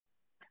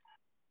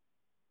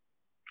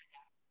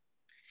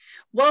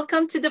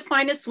Welcome to the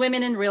finest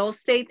women in real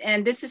estate.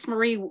 And this is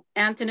Marie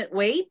Antoinette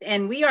Wade.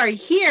 And we are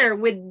here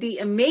with the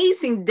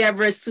amazing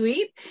Deborah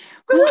Sweet,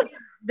 who is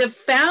the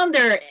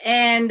founder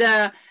and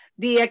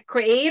the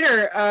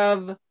creator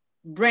of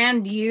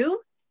Brand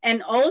You.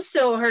 And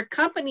also her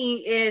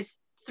company is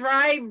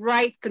Thrive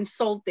Right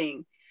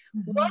Consulting.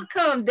 Mhm.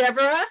 Welcome,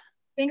 Deborah.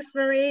 Thanks,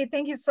 Marie.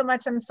 Thank you so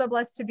much. I'm so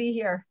blessed to be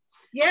here.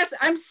 Yes,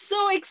 I'm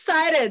so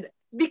excited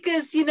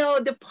because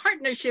the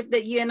partnership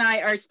that you and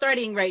I are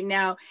starting right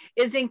now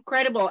is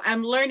incredible.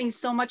 I'm learning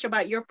so much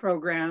about your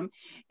program,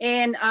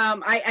 and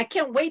I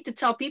can't wait to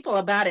tell people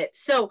about it.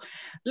 So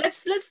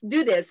let's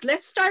do this.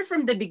 Let's start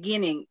from the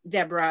beginning,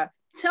 Deborah.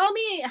 Tell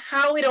me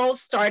how it all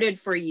started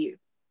for you.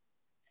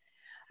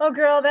 Oh,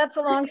 girl, that's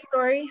a long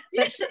story.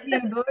 That should be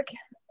a book.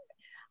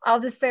 I'll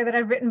just say that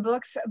I've written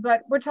books,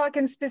 but we're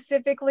talking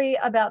specifically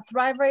about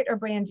Thrive Right or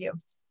Brand You.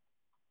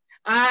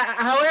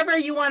 However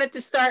you wanted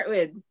to start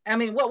with. I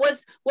mean, what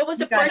was You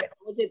the got first? it.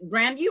 Was it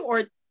Brand You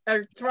or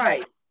Right.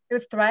 Thrive? It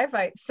was Thrive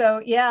Right.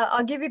 So, yeah,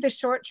 I'll give you the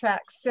short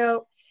track.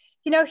 So,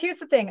 here's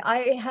the thing.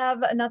 I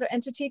have another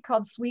entity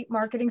called Sweet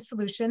Marketing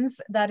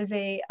Solutions. That is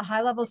a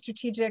high level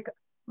strategic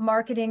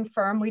marketing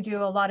firm. We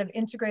do a lot of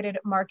integrated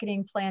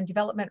marketing plan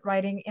development,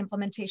 writing,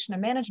 implementation,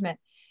 and management.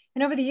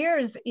 And over the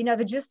years,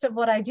 the gist of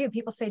what I do,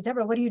 people say,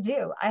 Deborah, what do you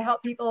do? I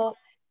help people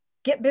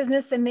get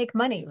business and make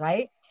money,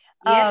 right?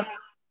 Yes. Um,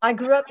 I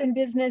grew up in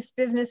business.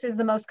 Business is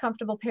the most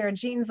comfortable pair of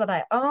jeans that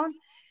I own.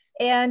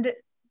 And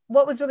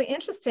what was really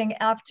interesting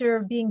after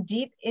being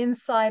deep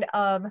inside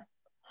of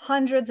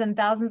hundreds and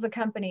thousands of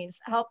companies,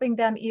 helping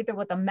them either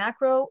with a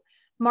macro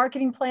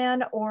marketing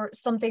plan or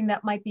something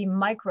that might be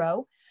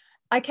micro,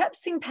 I kept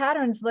seeing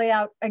patterns lay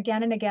out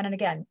again and again and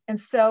again. And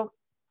so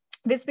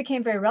this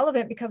became very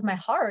relevant because my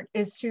heart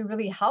is to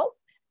really help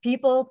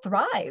people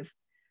thrive,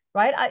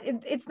 right?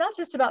 It's not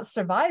just about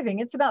surviving,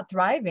 it's about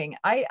thriving.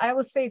 I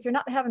will say if you're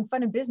not having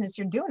fun in business,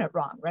 you're doing it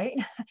wrong, right?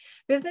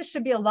 Business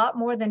should be a lot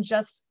more than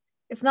just,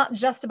 it's not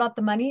just about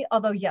the money,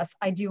 although yes,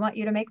 I do want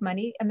you to make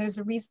money and there's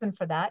a reason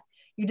for that.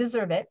 You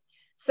deserve it.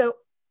 So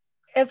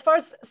as far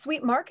as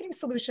Sweet Marketing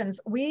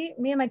Solutions, me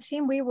and my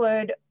team, we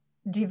would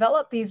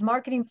develop these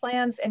marketing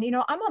plans. And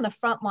I'm on the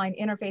front line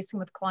interfacing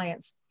with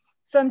clients.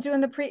 So I'm doing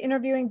the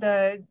pre-interviewing,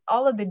 the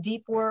all of the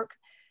deep work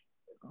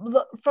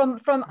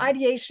from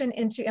ideation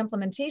into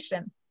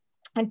implementation.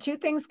 And two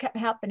things kept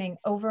happening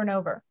over and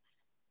over.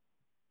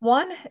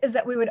 One is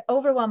that we would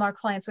overwhelm our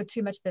clients with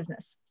too much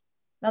business.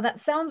 Now that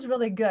sounds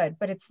really good,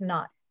 but it's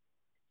not.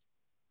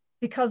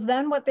 Because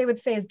then what they would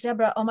say is,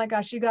 Deborah, oh my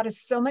gosh, you got us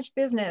so much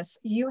business.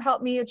 You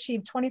helped me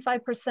achieve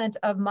 25%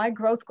 of my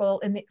growth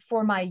goal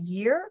for my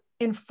year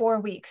in 4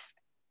 weeks.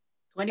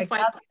 Like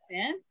 25%?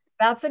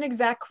 that's an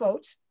exact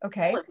quote. That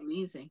Okay. was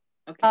amazing.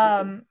 Okay.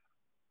 Um,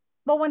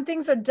 well, when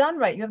things are done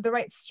right, you have the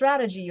right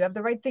strategy, you have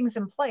the right things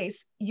in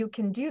place, you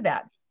can do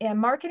that. And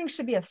marketing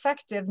should be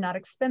effective, not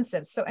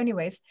expensive. So,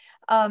 anyways,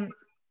 um,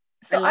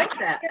 I so I like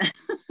kept that.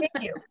 thank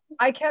you.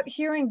 I kept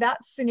hearing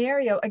that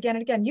scenario again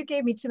and again. You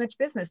gave me too much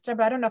business,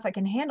 Deborah. I don't know if I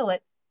can handle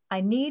it.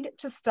 I need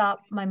to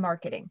stop my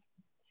marketing.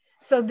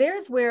 So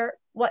there's where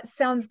what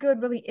sounds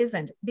good really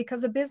isn't,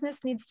 because a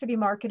business needs to be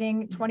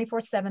marketing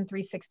 24/7,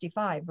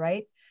 365,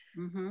 right?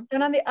 Hmm.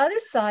 And on the other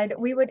side,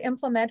 we'd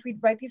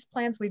write these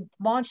plans, we'd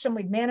launch them,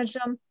 we'd manage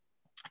them.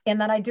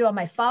 And then I do all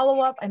my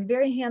follow up. I'm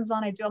very hands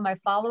on. I do all my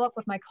follow up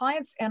with my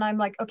clients. And I'm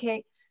like,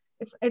 okay,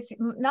 it's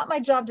not my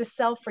job to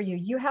sell for you.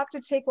 You have to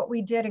take what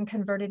we did and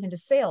convert it into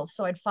sales.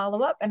 So I'd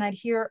follow up and I'd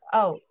hear,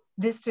 oh,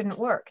 this didn't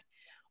work.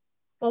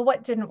 Well,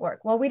 what didn't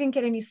work? Well, we didn't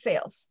get any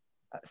sales.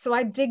 So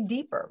I dig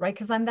deeper, right?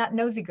 Because I'm that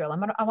nosy girl.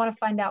 I want to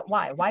find out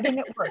why. Why didn't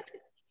it work?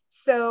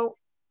 So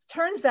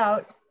turns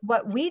out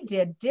what we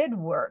did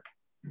work.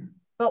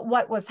 But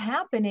what was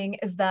happening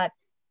is that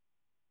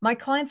my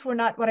clients were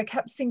not, what I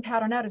kept seeing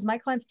pattern out is my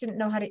clients didn't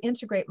know how to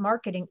integrate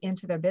marketing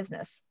into their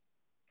business.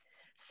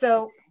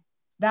 So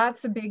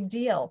that's a big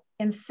deal.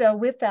 And so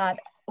with that,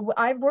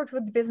 I've worked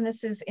with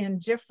businesses in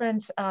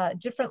different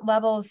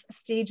levels,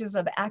 stages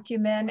of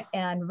acumen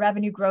and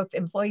revenue growth,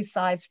 employee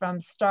size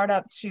from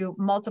startup to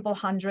multiple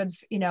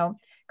hundreds.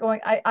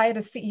 I had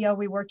a CEO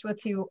we worked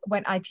with who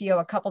went IPO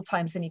a couple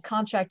times, and he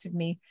contracted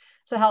me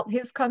to help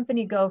his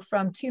company go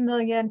from 2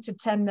 million to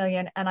 10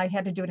 million, and I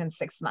had to do it in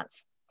 6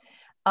 months.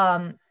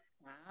 Um,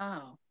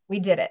 Wow. we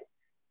did it,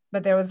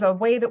 but there was a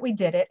way that we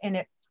did it, and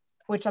it,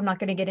 which I'm not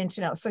going to get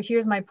into now. So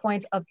here's my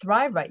point of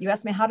Thrive Right. You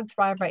asked me, how did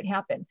Thrive Right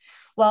happen?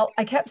 Well,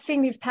 I kept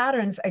seeing these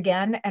patterns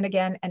again and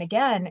again and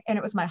again, and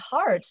it was my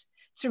heart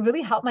to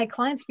really help my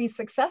clients be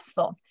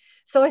successful.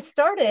 So I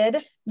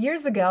started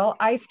years ago,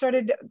 I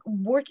started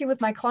working with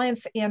my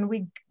clients, and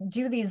we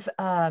do these,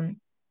 I'm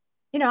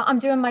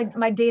doing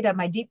my data,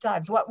 my deep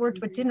dives, what worked,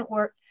 what Mhm. didn't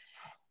work.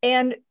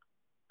 And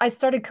I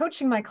started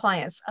coaching my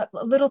clients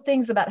little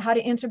things about how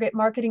to integrate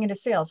marketing into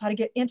sales, how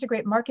to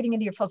integrate marketing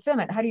into your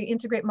fulfillment, how do you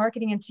integrate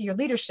marketing into your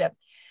leadership.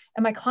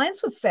 And my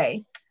clients would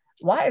say,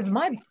 why is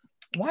my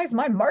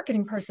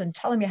marketing person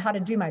telling me how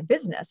to do my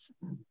business?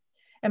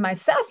 And my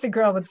sassy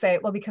girl would say,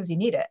 well, because you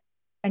need it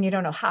and you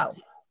don't know how.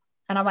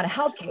 and I want to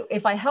help you.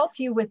 If I help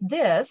you with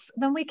this,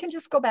 then we can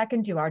just go back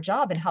and do our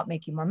job and help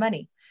make you more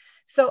money.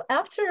 So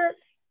after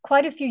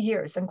quite a few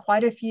years and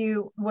quite a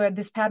few where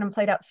this pattern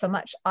played out so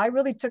much, I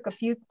really took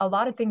a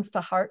lot of things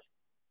to heart.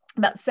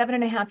 About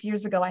 7.5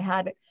 years ago, I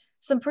had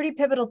some pretty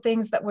pivotal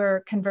things that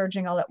were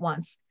converging all at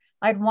once.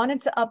 I'd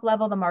wanted to up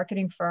level the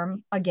marketing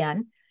firm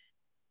again.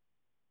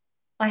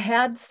 I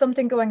had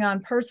something going on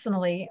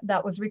personally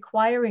that was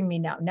requiring me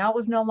now. Now it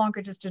was no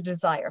longer just a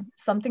desire.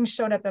 Something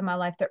showed up in my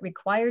life that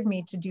required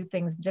me to do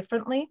things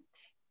differently.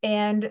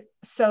 And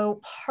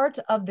so part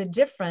of the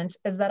different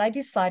is that I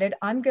decided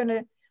I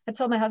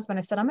told my husband,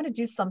 I said, I'm going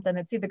to do something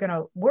that's either going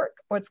to work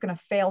or it's going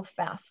to fail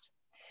fast.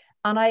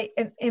 And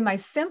in my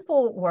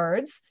simple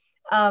words,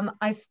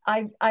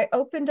 I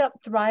opened up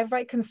Thrive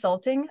Right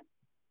Consulting,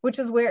 which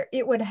is where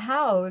it would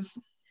house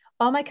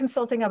all my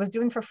consulting I was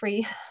doing for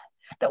free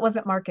that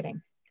wasn't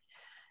marketing.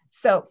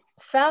 So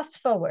fast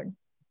forward,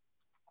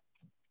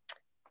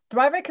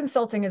 Thrive Right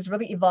Consulting has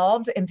really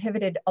evolved and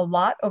pivoted a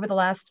lot over the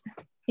last,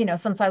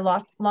 since I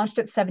launched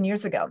it 7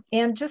 years ago.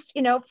 And just,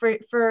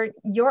 for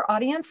your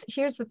audience,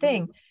 here's the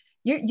thing,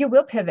 you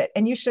will pivot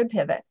and you should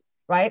pivot,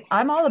 right?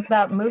 I'm all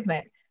about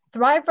movement.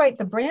 Thrive Right,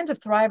 the brand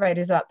of Thrive Right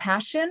is about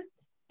passion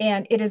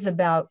and it is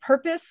about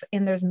purpose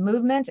and there's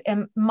movement.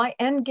 And my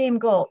end game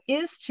goal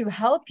is to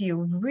help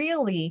you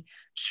really,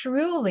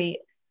 truly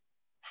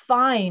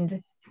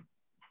find,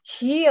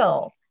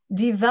 heal,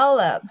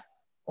 develop,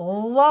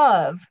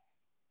 love,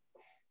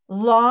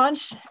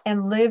 launch,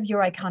 and live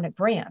your iconic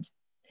brand,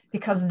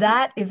 because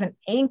that is an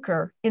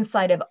anchor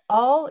inside of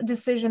all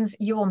decisions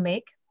you will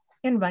make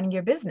in running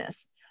your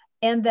business.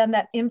 And then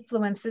that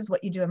influences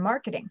what you do in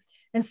marketing.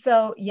 And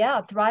so,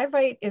 yeah, Thrive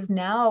Right is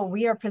now,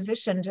 we are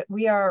positioned,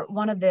 we are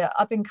one of the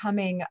up and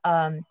coming,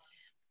 I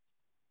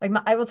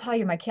will tell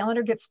you, my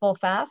calendar gets full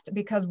fast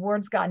because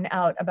word's gotten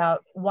out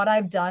about what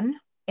I've done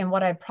and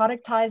what I've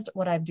productized,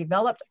 what I've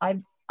developed.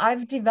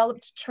 I've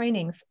developed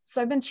trainings.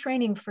 So I've been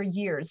training for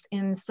years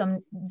in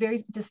some very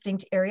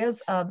distinct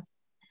areas of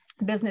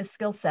business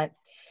skill set.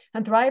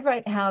 And Thrive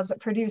Right has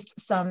produced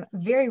some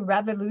very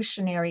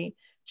revolutionary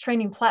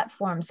training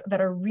platforms that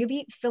are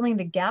really filling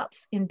the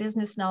gaps in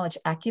business knowledge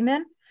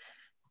acumen.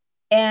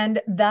 And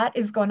that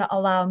is going to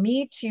allow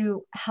me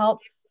to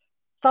help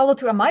follow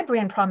through on my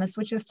brand promise,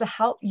 which is to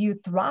help you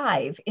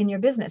thrive in your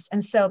business.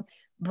 And so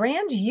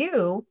brand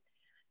you,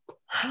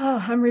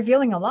 I'm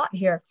revealing a lot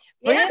here.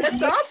 Brand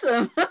that's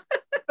awesome.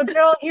 But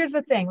girl, here's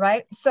the thing,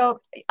 right? So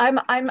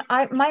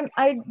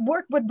I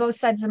work with both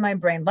sides of my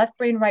brain, left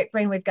brain, right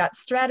brain. We've got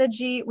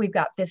strategy, we've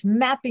got this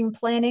mapping,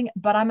 planning,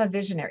 but I'm a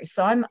visionary.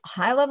 So I'm a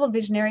high level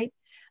visionary.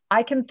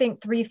 I can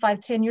think 3, 5,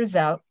 10 years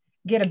out,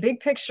 get a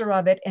big picture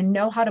of it and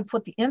know how to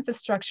put the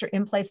infrastructure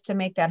in place to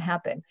make that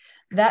happen.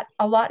 That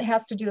a lot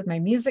has to do with my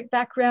music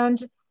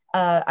background.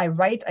 I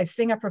write, I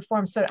sing, I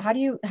perform. So how do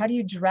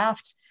you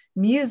draft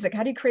music?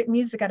 How do you create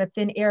music out of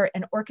thin air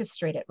and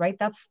orchestrate it, right?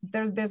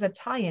 There's a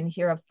tie-in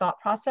here of thought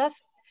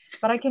process,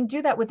 but I can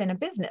do that within a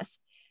business.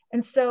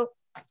 And so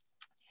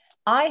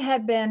I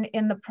had been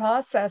in the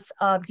process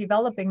of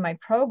developing my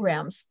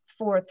programs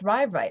for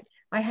Thrive Right.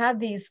 I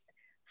had these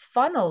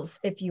funnels,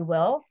 if you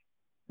will,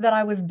 that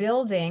I was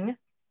building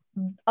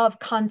of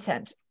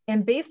content.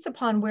 And based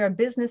upon where a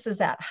business is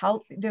at,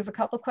 there's a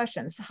couple of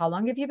questions. How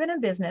long have you been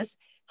in business?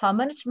 How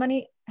much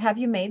money have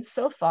you made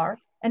so far?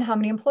 And how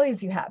many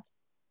employees you have?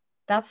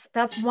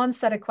 That's one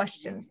set of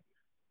questions.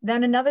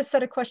 Then another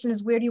set of questions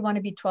is, where do you want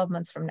to be 12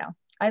 months from now?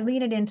 I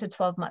lean it into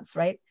 12 months,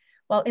 right?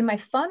 Well, in my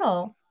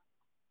funnel,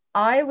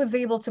 I was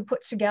able to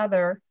put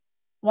together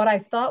what I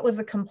thought was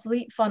a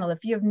complete funnel.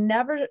 If you've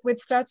never, it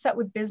starts out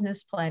with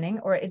business planning,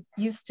 or it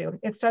used to,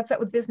 it starts out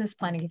with business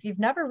planning. If you've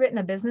never written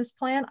a business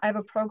plan, I have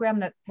a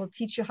program that will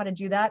teach you how to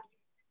do that.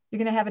 You're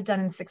going to have it done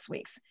in 6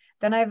 weeks.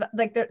 Then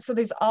so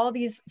there's all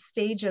these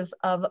stages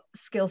of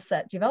skill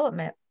set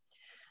development.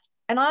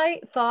 And I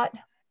thought,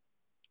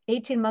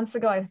 18 months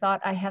ago, I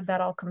thought I had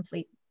that all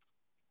complete.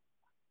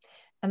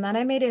 And then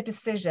I made a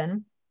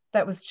decision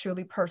that was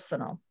truly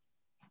personal.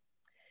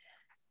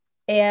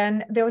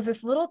 And there was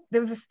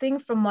this thing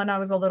from when I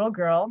was a little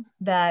girl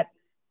that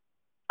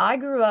I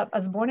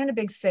was born in a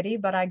big city,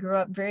 but I grew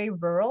up very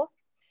rural.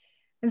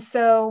 And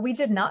so we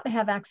did not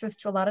have access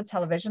to a lot of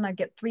television. I'd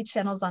get 3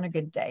 channels on a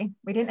good day.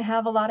 We didn't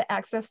have a lot of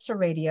access to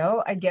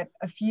radio. I'd get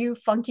a few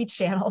funky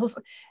channels.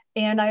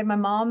 And I had my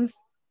mom's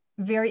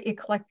very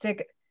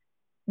eclectic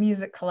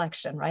music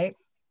collection, right?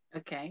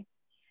 Okay.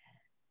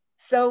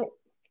 So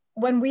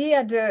when we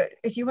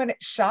if you went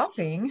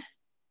shopping,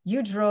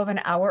 you drove an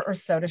hour or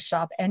so to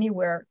shop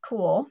anywhere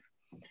cool.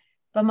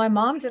 But my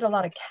mom did a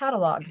lot of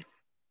catalog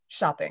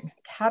shopping,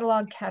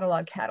 catalog,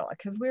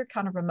 because we were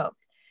kind of remote.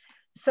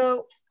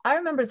 So I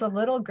remember as a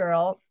little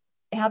girl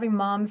having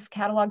mom's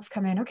catalogs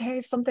come in, okay,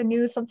 something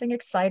new, something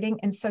exciting.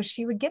 And so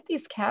she would get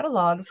these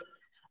catalogs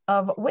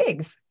of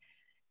wigs.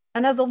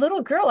 And as a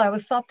little girl, I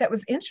always thought that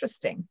was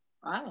interesting.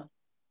 Wow.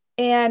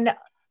 And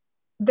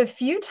the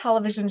few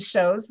television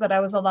shows that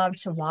I was allowed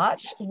to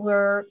watch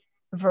were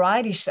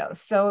variety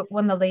shows. So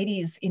when the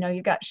ladies,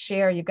 you got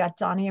Cher, you got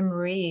Donnie and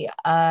Marie,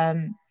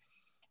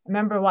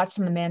 remember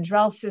watching the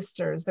Mandrell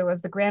sisters. There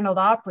was the Grand Ole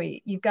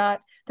Opry. You've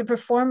got the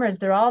performers.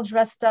 They're all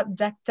dressed up,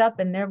 decked up,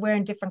 and they're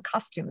wearing different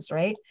costumes,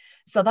 right?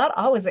 So that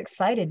always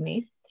excited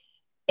me.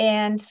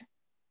 And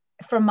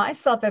for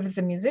myself as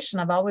a musician,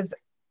 I've always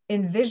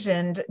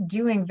envisioned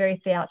doing very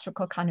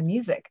theatrical kind of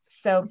music.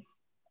 So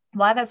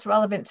why that's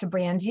relevant to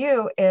Brand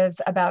You is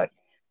about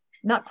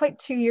not quite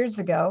 2 years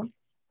ago,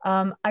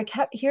 I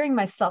kept hearing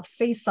myself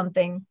say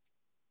something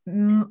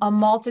a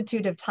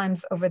multitude of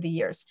times over the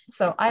years.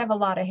 So I have a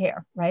lot of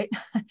hair, right?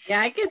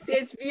 Yeah, I can see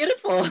it's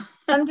beautiful.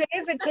 Some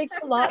days it takes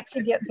a lot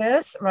to get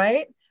this,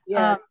 right?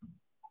 Yeah.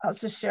 I'll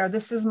just share.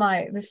 This is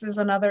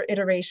another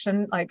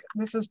iteration. Like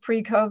this is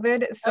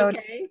pre-COVID. So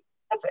Okay.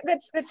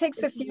 it takes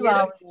It's a few beautiful.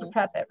 hours to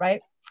prep it,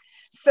 right?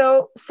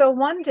 So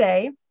one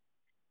day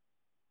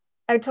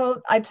I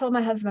told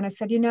my husband, I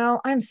said,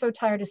 I'm so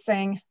tired of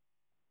saying,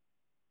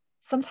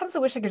 sometimes I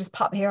wish I could just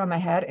pop hair on my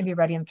head and be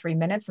ready in 3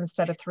 minutes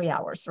instead of 3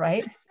 hours,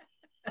 right?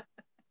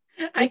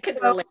 I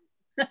could relate.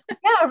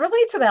 Yeah,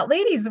 relate to that,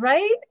 ladies,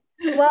 right?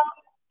 Well,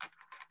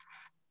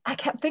 I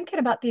kept thinking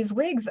about these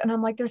wigs and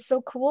I'm like, they're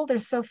so cool, they're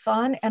so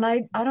fun, and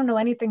I don't know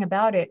anything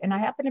about it. And I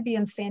happened to be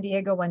in San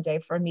Diego one day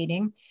for a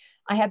meeting.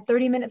 I had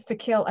 30 minutes to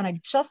kill and I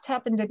just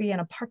happened to be in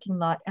a parking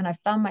lot and I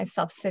found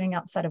myself sitting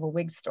outside of a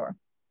wig store.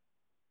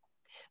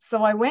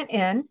 So I went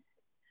in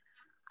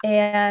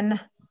and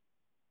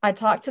I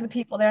talked to the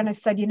people there and I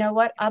said, you know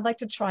what? I'd like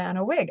to try on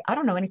a wig. I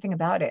don't know anything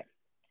about it.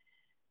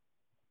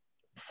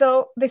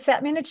 So they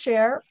sat me in a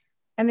chair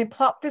and they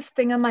plopped this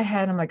thing on my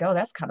head. I'm like, oh,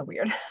 that's kind of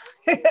weird.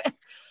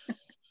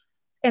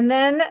 And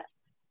then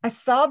I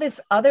saw this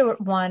other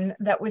one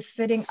that was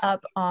sitting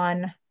up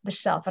on the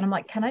shelf. And I'm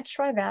like, can I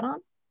try that on?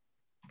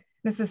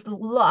 This is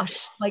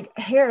lush, like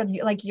hair,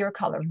 like your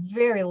color,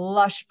 very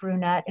lush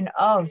brunette. And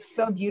oh,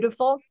 so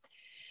beautiful.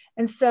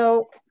 And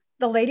so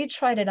the lady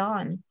tried it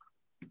on.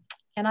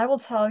 And I will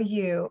tell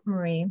you,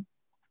 Marie,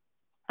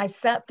 I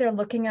sat there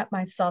looking at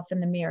myself in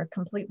the mirror,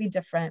 completely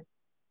different.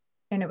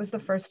 And it was the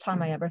first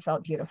time I ever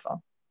felt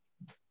beautiful.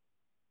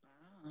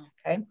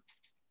 Okay.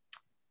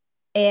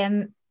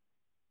 And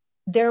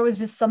there was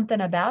just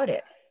something about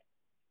it.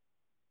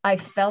 I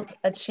felt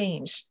a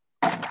change.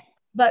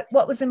 But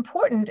what was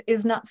important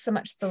is not so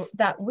much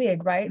that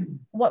wig, right?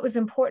 What was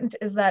important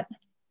is that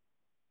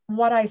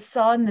what I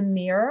saw in the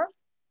mirror,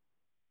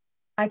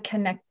 I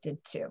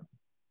connected to.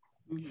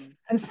 Mm-hmm.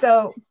 And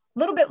so a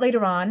little bit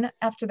later on,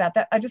 after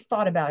that I just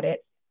thought about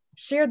it,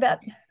 shared that.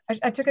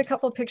 I took a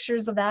couple of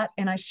pictures of that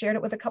and I shared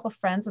it with a couple of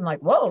friends and like,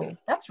 whoa,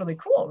 that's really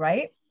cool,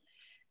 right?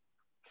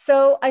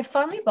 So I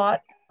finally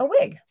bought a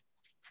wig.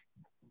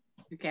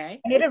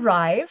 Okay. And it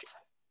arrived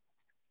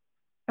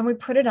and we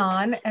put it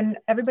on and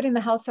everybody in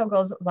the household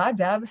goes, wow,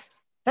 Deb,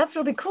 that's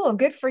really cool.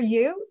 Good for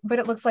you. But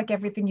it looks like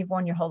everything you've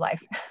worn your whole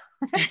life.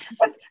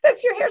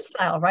 That's your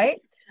hairstyle,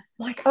 right?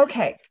 Like,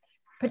 okay,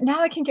 but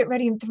now I can get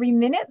ready in 3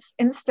 minutes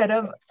instead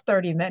of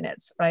 30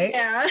 minutes, right?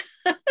 Yeah.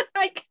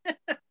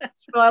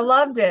 So I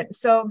loved it.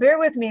 So bear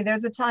with me.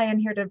 There's a tie in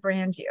here to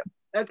Brand You.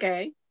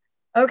 Okay.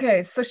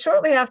 Okay. So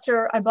shortly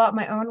after I bought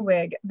my own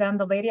wig, then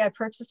the lady I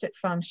purchased it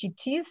from, she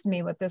teased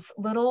me with this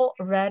little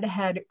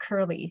redhead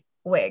curly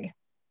wig.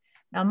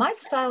 Now, my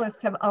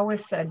stylists have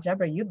always said,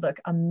 Deborah, you'd look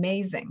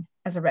amazing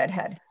as a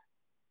redhead.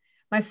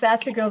 My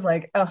sassy girl's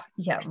like, oh,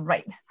 yeah,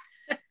 right.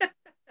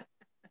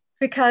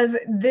 Because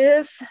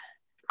this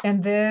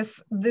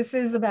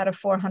is about a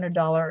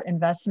 $400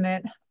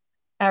 investment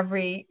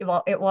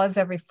it was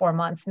every 4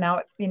 months.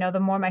 Now, the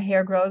more my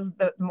hair grows,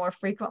 the more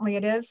frequently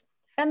it is.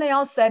 And they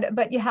all said,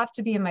 but you have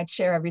to be in my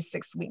chair every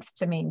 6 weeks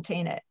to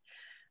maintain it.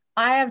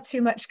 I have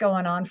too much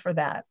going on for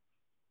that.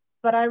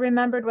 But I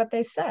remembered what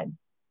they said.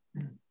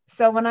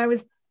 So when I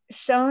was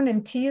shown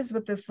and teased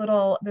with this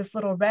little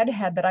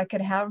redhead that I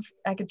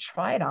could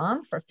try it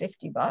on for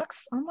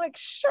 $50, I'm like,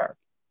 sure.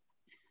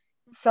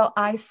 So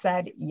I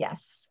said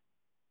yes.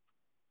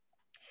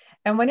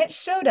 And when it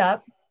showed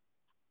up,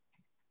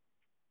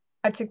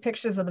 I took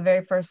pictures of the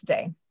very first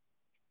day.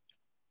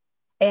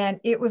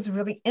 And it was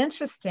really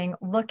interesting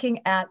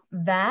looking at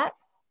that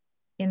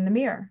in the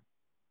mirror,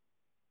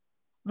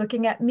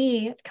 looking at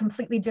me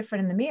completely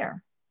different in the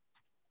mirror.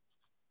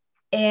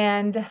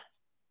 And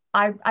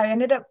I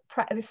ended up,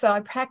 so I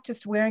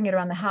practiced wearing it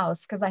around the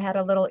house because I had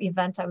a little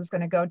event I was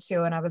going to go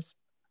to and I was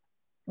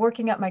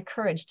working up my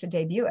courage to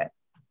debut it.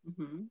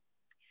 Mm-hmm.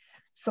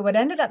 So what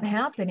ended up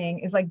happening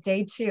is like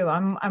day 2,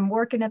 I'm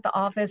working at the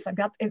office.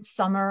 It's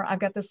summer. I've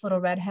got this little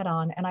red head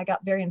on and I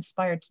got very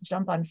inspired to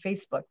jump on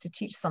Facebook to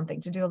teach something,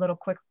 to do a little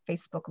quick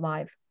Facebook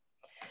Live.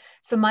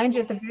 So mind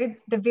you, at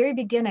the very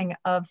beginning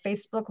of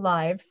Facebook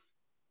Live,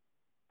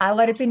 I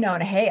let it be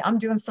known, hey, I'm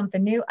doing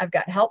something new. I've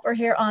got helper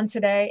hair on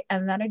today.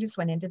 And then I just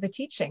went into the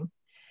teaching.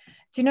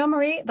 Do you know,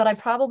 Marie, that I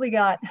probably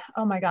got,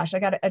 oh my gosh, I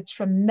got a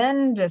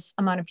tremendous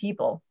amount of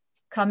people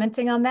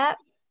commenting on that.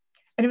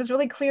 And it was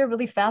really clear,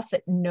 really fast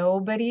that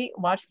nobody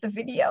watched the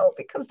video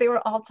because they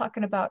were all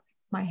talking about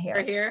my hair.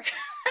 Her hair.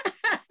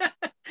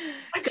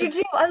 What you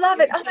do? I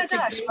love it. Oh my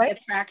gosh, right?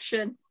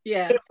 Attraction.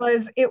 Yeah.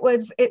 It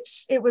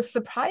was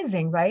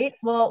surprising, right?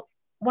 Well,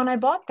 when I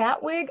bought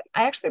that wig,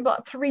 I actually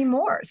bought 3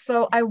 more.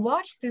 So I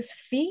watched this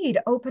feed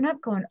open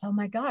up going, oh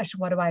my gosh,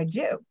 what do I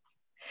do?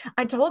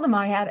 I told them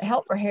I had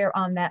helper hair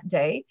on that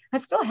day. I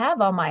still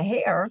have all my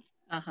hair.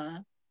 Uh-huh.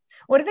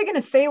 What are they going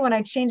to say when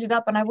I change it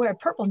up and I wear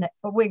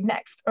a wig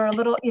next, or a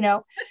little,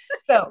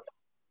 So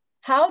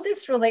how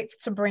this relates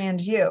to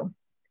brand you,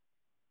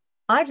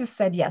 I just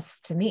said yes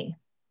to me,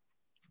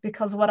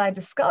 because what I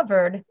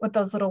discovered with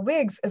those little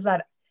wigs is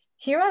that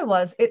here I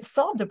was, it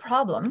solved a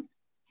problem.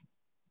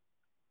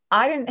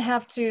 I didn't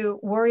have to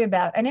worry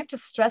about, I didn't have to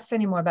stress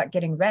anymore about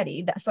getting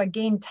ready. So I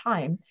gained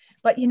time.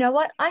 But you know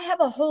what? I have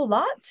a whole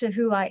lot to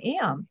who I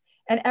am.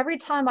 And every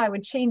time I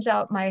would change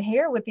out my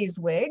hair with these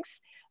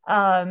wigs,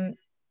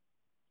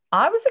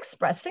 I was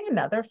expressing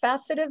another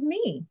facet of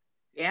me.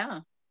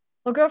 Yeah.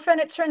 Well,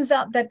 girlfriend, it turns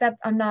out that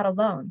I'm not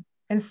alone.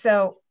 And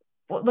so,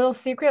 little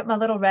secret, my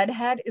little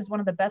redhead is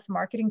one of the best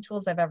marketing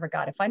tools I've ever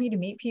got. If I need to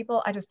meet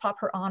people, I just pop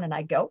her on and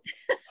I go.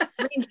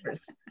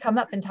 Strangers come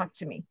up and talk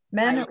to me,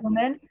 men or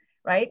women,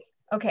 right?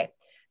 Okay.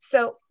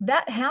 So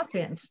that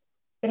happened.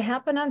 It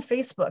happened on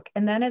Facebook.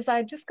 And then as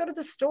I just go to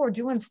the store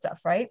doing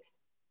stuff, right?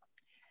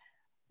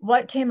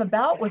 What came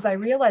about was I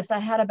realized I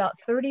had about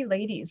 30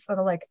 ladies that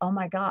are like, oh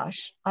my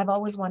gosh, I've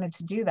always wanted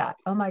to do that.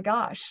 Oh my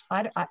gosh,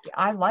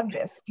 I love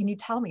this. Can you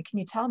tell me? Can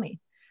you tell me?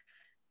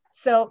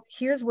 So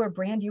here's where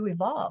Brand You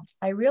evolved.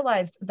 I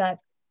realized that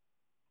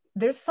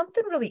there's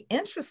something really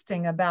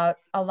interesting about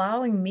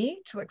allowing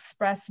me to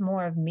express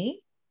more of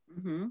me.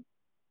 Mm-hmm.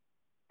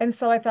 And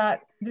so I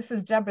thought, this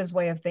is Deborah's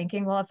way of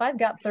thinking. Well, if I've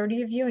got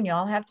 30 of you and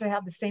y'all have to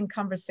have the same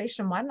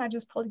conversation, why don't I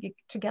just pull you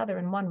together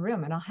in one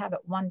room and I'll have it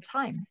one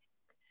time?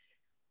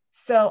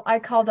 So I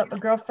called up a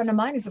girlfriend of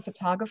mine who's a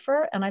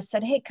photographer and I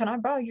said, hey, can I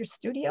borrow your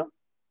studio?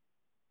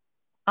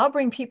 I'll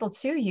bring people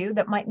to you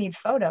that might need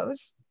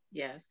photos.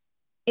 Yes.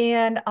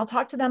 And I'll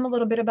talk to them a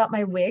little bit about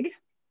my wig.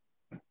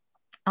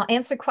 I'll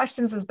answer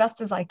questions as best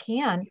as I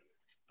can.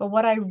 But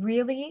what I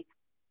really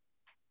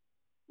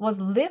was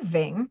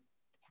living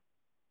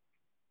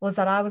was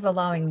that I was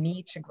allowing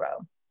me to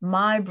grow.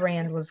 My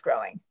brand was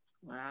growing.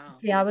 Wow.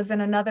 Yeah, I was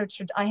in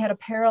I had a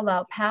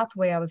parallel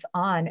pathway I was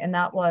on, and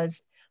that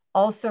was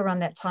also around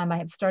that time I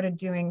had started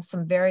doing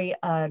some very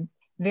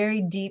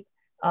deep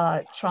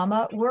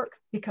trauma work,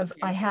 because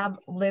I have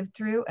lived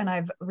through and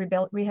I've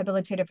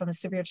rehabilitated from a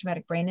severe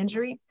traumatic brain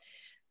injury.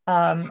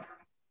 And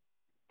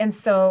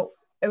so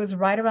it was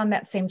right around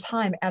that same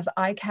time as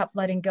I kept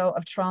letting go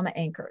of trauma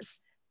anchors,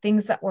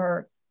 things that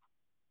were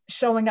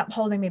showing up,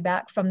 holding me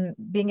back from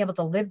being able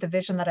to live the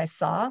vision that I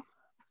saw.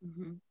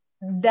 Mm-hmm.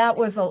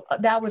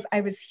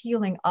 I was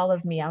healing all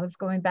of me. I was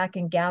going back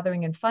and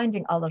gathering and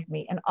finding all of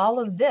me. And all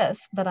of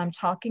this that I'm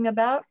talking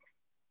about,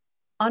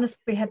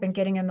 honestly, had been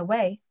getting in the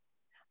way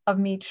of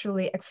me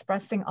truly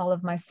expressing all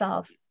of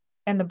myself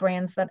and the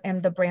brand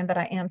that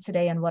I am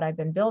today and what I've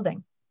been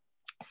building.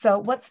 So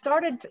what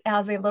started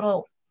as a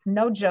little,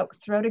 no joke,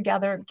 throw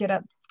together, get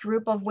a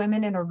group of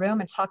women in a room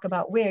and talk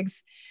about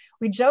wigs.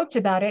 We joked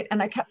about it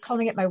and I kept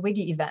calling it my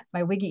wiggy event.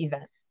 My wiggy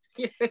event.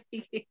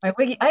 My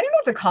wiggy, I don't know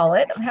what to call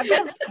it. I've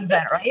got a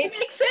event, right? It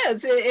makes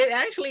sense. It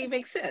actually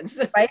makes sense.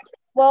 Right.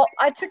 Well,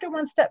 I took it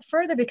one step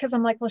further because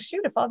I'm like, well,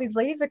 shoot, if all these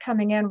ladies are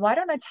coming in, why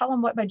don't I tell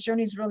them what my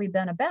journey's really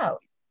been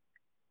about?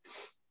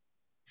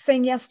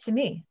 Saying yes to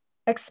me,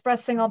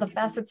 expressing all the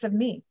facets of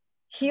me,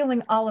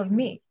 healing all of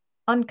me,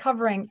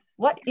 uncovering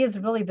what is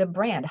really the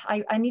brand.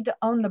 I need to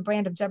own the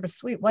brand of Deborah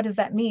Sweet. What does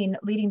that mean?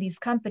 Leading these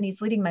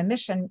companies, leading my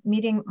mission,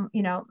 meeting,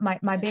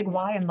 my big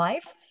why in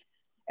life.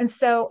 And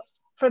so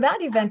for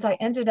that event, I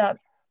ended up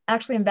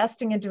actually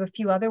investing into a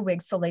few other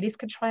wigs so ladies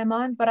could try them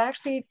on. But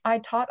I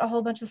taught a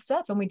whole bunch of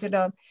stuff, and we did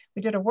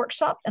a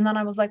workshop. And then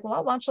I was like, well,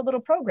 I'll launch a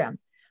little program.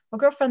 Well,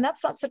 girlfriend,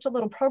 that's not such a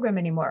little program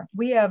anymore.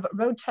 We have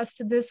road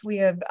tested this.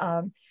 We've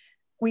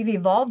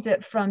evolved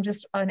it from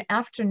just an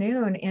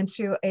afternoon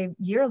into a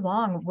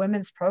year-long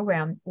women's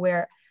program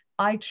where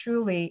I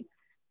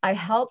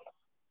help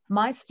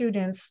my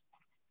students.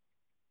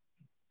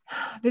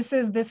 This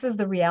is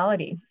the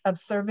reality of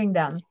serving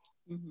them.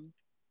 Mm-hmm.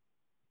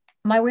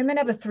 My women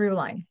have a through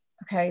line.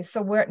 Okay.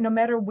 So no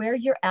matter where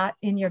you're at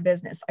in your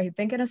business, are you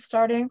thinking of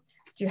starting?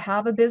 Do you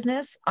have a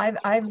business? I've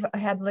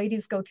had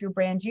ladies go through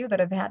Brand You that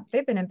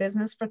they've been in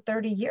business for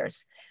 30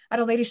 years. I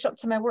had a lady show up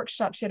to my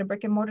workshop. She had a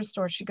brick and mortar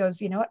store. She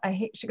goes, you know what?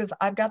 She goes,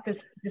 I've got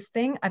this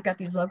thing. I've got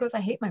these logos. I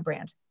hate my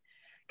brand.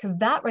 Because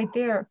that right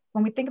there,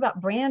 when we think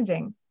about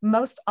branding,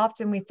 most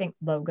often we think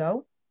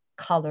logo,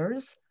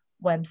 colors,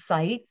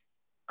 website,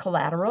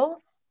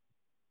 collateral.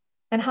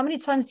 And how many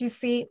times do you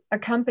see a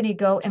company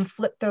go and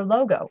flip their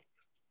logo?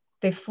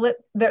 They flip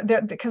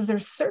because they're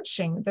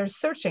searching.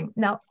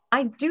 Now,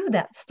 I do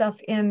that stuff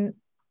in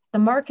the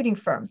marketing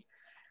firm,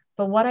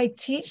 but what I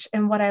teach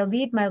and what I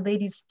lead my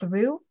ladies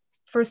through,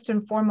 first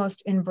and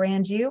foremost in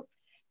Brand You,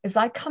 is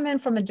I come in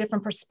from a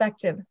different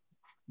perspective,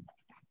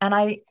 and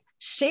I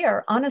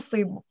share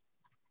honestly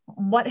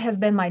what has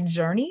been my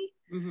journey,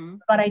 mm-hmm.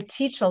 but I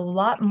teach a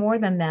lot more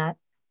than that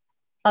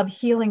of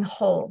healing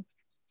whole,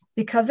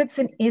 because it's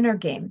an inner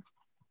game.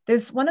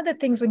 There's one of the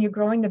things when you're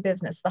growing the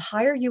business, the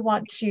higher you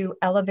want to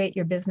elevate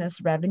your business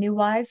revenue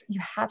wise,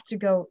 you have to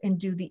go and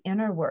do the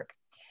inner work.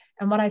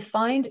 And what I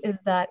find is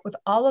that with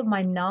all of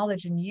my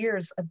knowledge and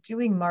years of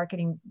doing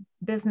marketing,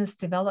 business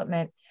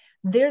development,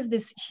 there's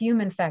this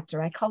human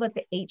factor. I call it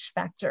the H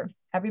factor.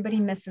 Everybody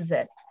misses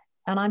it.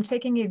 And I'm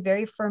taking a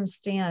very firm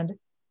stand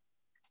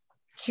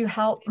to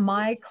help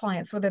my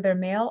clients, whether they're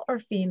male or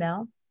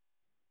female,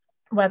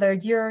 whether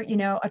you're,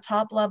 a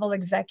top level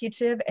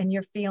executive and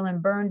you're feeling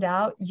burned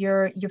out,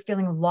 you're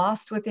feeling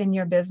lost within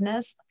your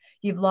business,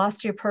 you've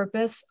lost your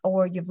purpose,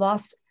 or you've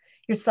lost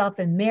yourself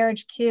in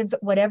marriage, kids,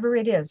 whatever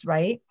it is,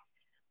 right?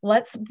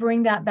 Let's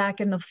bring that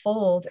back in the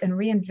fold and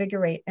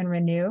reinvigorate and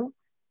renew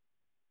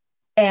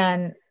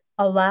and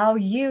allow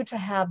you to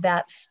have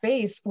that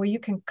space where you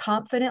can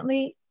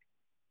confidently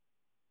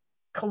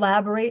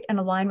collaborate and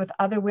align with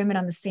other women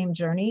on the same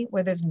journey,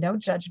 where there's no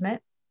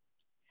judgment.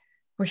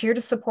 We're here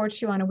to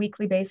support you on a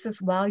weekly basis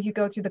while you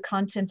go through the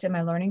content in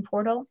my learning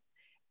portal.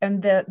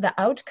 And the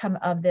outcome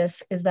of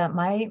this is that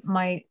my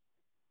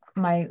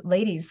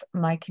ladies,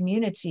 my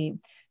community,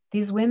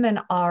 these women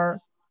are,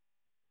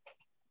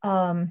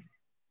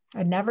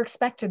 I never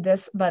expected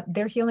this, but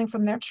they're healing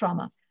from their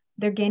trauma.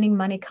 They're gaining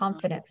money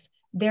confidence.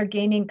 They're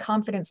gaining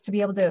confidence to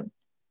be able to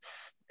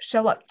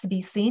show up, to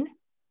be seen,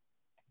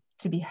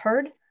 to be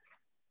heard,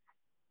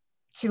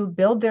 to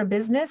build their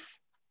business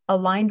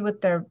aligned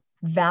with their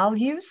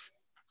values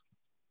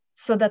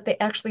so that they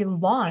actually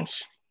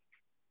launch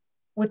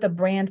with a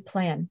brand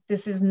plan.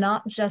 This is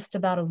not just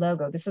about a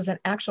logo. This is an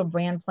actual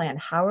brand plan.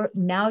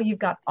 Now you've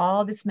got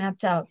all this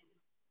mapped out.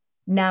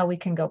 Now we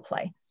can go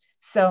play.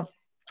 So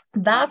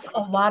that's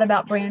a lot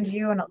about Brand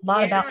You and a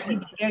lot about me.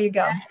 There you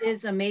go. That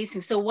is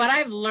amazing. So what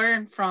I've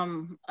learned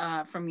from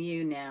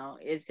you now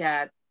is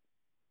that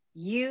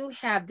you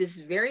have this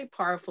very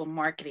powerful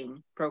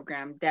marketing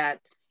program that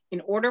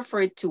in order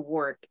for it to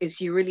work is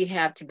you really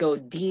have to go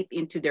deep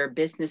into their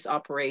business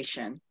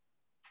operation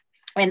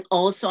and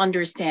also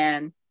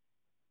understand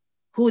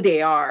who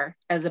they are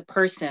as a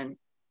person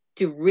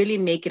to really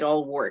make it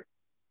all work,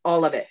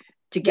 all of it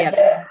together.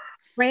 Yeah.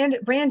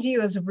 Brand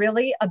You is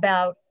really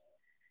about,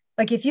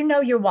 like, if you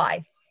know your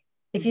why,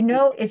 if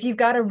you've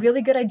got a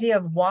really good idea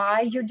of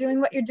why you're doing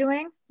what you're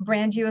doing,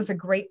 Brand You is a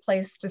great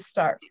place to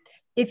start.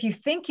 If you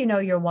think you know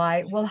your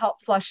why, we'll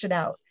help flush it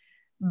out.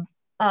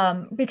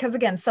 Because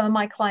again, some of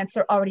my clients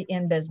are already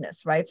in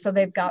business, right? So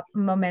they've got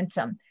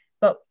momentum,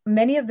 but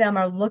many of them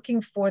are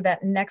looking for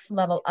that next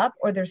level up,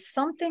 or there's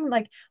something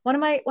like one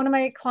of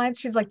my clients,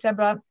 she's like,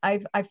 Deborah, I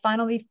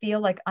finally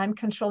feel like I'm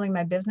controlling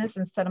my business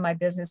instead of my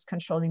business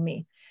controlling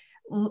me.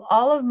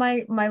 All of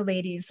my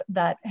ladies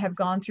that have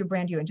gone through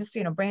Brand You, and just so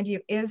you know, Brand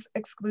You is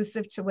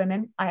exclusive to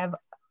women. I have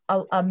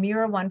a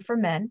mirror one for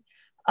men.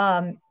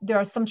 There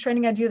are some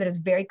training I do that is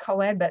very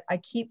co-ed, but I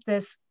keep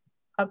this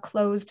a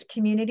closed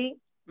community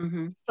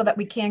so that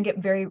we can get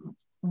very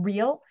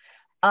real.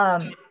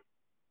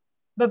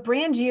 But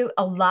Brand You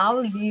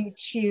allows you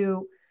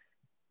to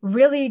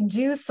really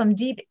do some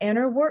deep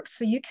inner work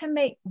so you can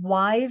make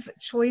wise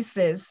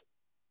choices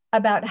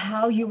about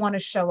how you want to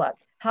show up.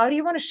 How do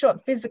you want to show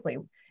up physically?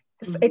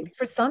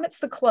 For some, it's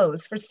the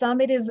clothes. For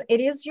some, it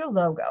is your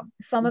logo.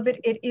 Some of it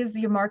is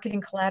your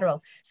marketing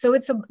collateral. So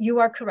you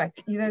are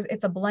correct.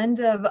 It's a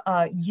blend of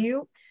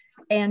you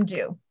and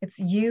do. It's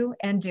you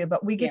and do.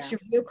 But we get you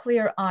real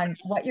clear on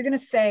what you're going to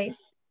say,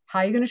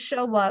 how you're going to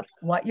show up,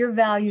 what your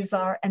values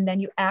are, and then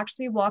you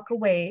actually walk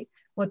away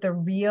with a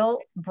real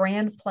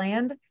brand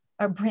plan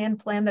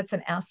that's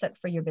an asset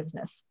for your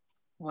business.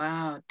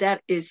 Wow,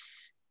 that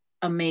is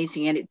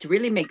amazing. And it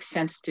really makes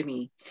sense to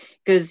me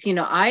because,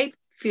 I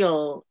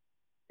feel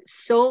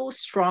so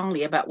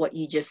strongly about what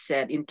you just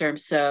said in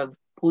terms of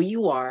who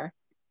you are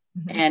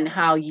and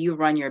how you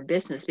run your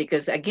business.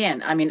 Because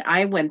again,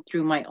 I went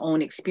through my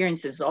own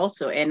experiences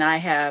also, and I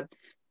have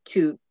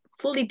to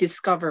fully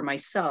discover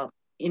myself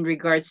in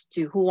regards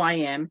to who I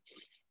am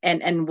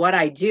and what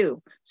I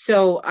do.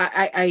 So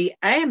I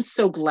am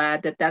so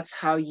glad that that's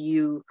how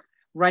you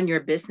run your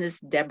business,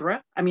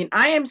 Deborah.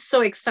 I am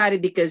so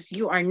excited because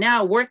you are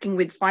now working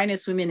with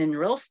Finest Women in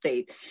Real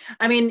Estate.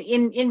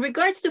 In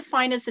regards to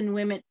Finest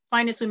Women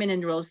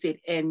in Real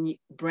Estate and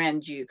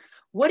Brand You,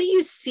 what do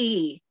you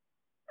see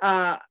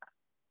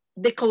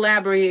the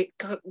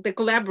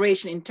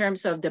collaboration in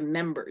terms of the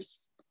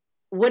members?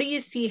 What do you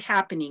see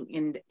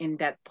happening in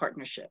that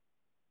partnership?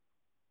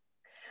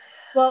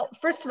 Well,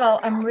 first of all,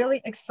 I'm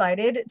really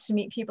excited to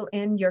meet people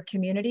in your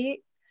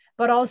community,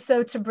 but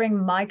also to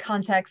bring my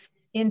contacts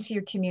into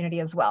your community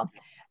as well.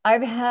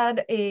 I've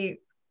had a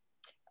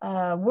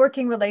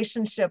working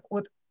relationship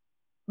with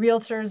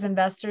realtors,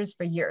 investors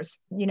for years.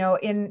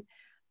 In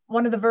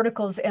one of the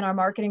verticals in our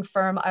marketing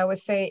firm, I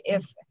always say,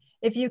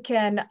 if you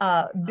can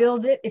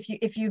build it,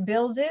 if you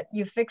build it,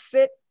 you fix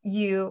it,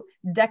 you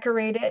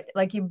decorate it,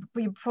 like you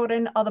put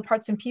in all the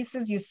parts and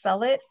pieces, you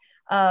sell it,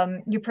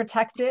 you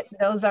protect it.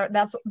 Those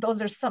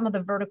are some of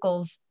the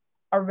verticals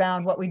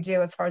around what we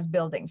do as far as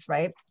buildings,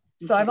 right?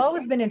 So I've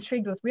always been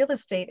intrigued with real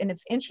estate, and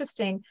it's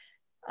interesting.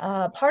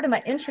 Part of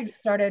my intrigue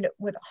started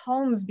with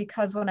homes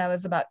because when I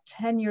was about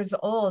 10 years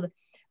old,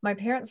 My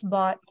parents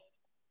bought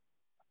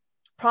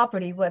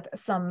property with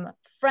some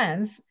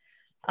friends,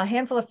 a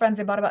handful of friends.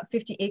 They bought about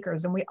 50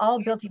 acres, and we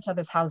all built each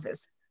other's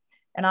houses.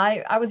 And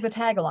I was the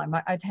tag along.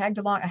 I tagged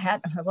along.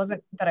 It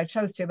wasn't that I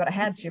chose to, but I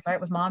had to,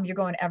 right? With mom, you're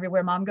going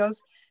everywhere mom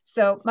goes.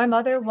 So my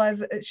mother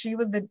was, she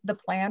was the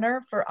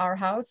planner for our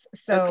house.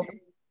 So Okay.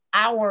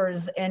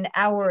 hours and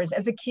hours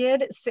as a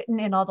kid sitting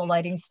in all the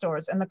lighting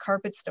stores and the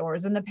carpet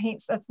stores and the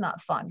paints. That's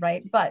not fun,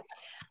 right? But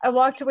I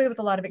walked away with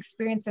a lot of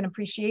experience and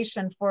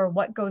appreciation for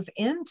what goes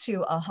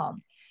into a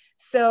home.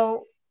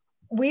 So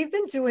we've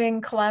been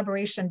doing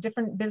collaboration.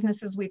 Different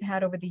businesses we've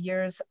had over the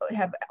years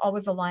have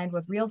always aligned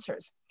with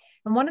realtors.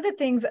 And one of the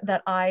things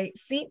that I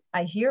see,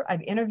 I hear,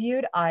 I've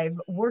interviewed, I've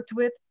worked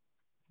with,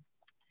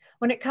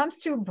 when it comes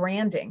to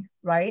branding,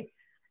 right?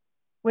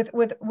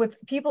 With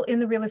people in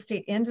the real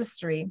estate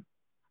industry,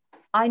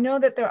 I know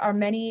that there are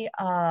many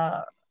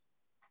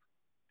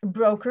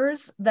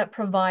brokers that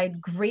provide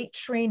great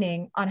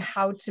training on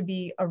how to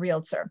be a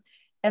realtor.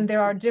 And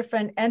there are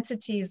different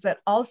entities that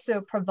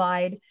also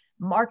provide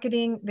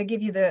marketing. They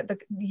give you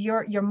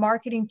your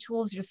marketing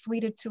tools, your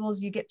suite of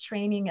tools, you get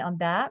training on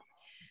that.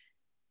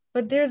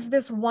 But there's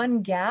this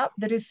one gap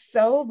that is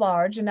so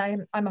large, and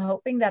I'm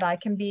hoping that I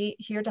can be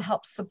here to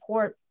help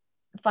support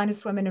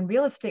Finest Women in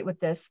Real Estate with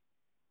this.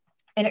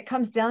 And it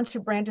comes down to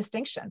brand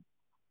distinction,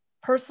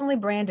 personally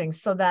branding,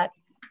 so that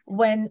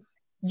when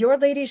your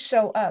ladies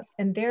show up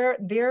and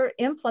they're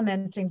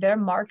implementing their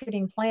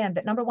marketing plan,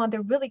 that number one,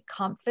 they're really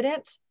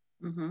confident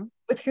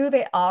with who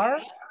they are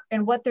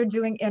and what they're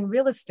doing in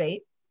real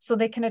estate, so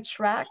they can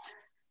attract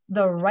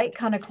the right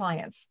kind of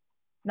clients,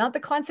 not the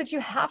clients that you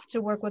have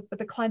to work with, but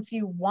the clients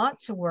you want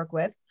to work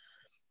with.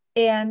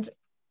 And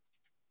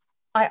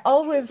I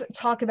always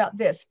talk about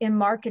this in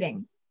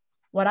marketing.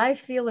 What I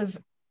feel is,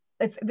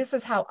 this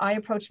is how I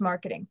approach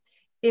marketing.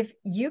 If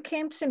you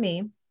came to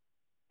me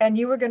and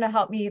you were going to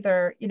help me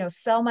either,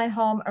 sell my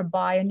home or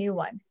buy a new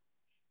one,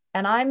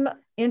 and I'm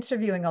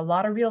interviewing a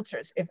lot of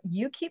realtors,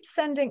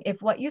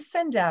 if what you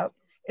send out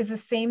is the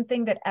same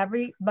thing that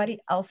everybody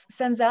else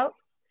sends out,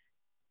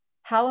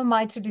 how am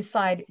I to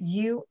decide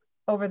you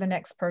over the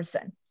next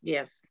person?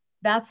 Yes.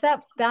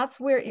 That's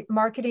where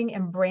marketing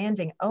and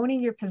branding,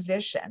 owning your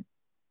position,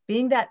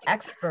 being that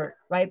expert,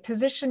 right?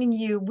 Positioning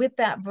you with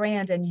that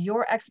brand and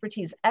your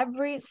expertise.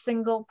 Every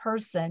single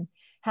person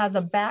has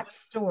a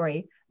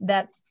backstory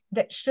that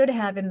should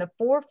have in the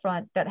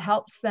forefront that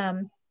helps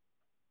them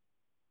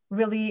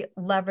really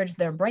leverage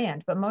their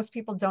brand. But most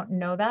people don't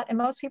know that. And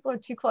most people are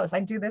too close. I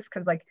do this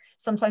because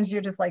sometimes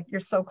you're just you're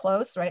so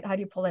close, right? How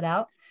do you pull it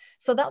out?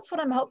 So that's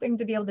what I'm hoping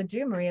to be able to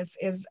do, Marie,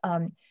 is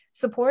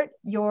support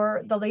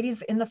the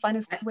ladies in the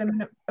Finest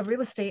Women of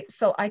Real Estate,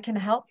 so I can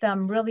help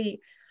them really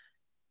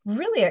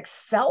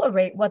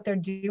accelerate what they're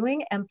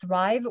doing and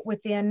thrive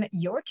within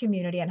your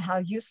community and how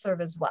you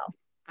serve as well.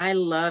 I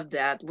love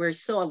that. We're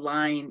so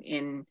aligned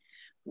in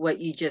what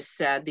you just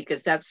said,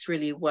 because that's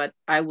really what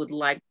I would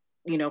like,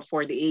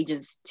 for the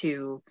agents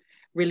to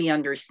really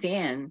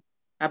understand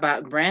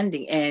about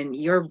branding. And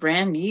your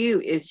brand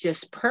new is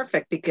just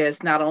perfect,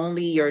 because not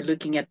only you're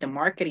looking at the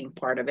marketing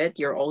part of it,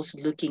 you're also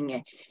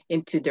looking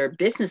into their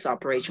business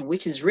operation,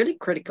 which is really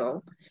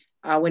critical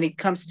when it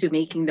comes to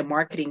making the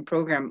marketing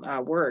program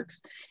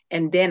works.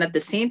 And then at the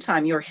same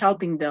time, you're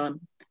helping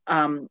them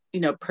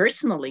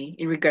personally,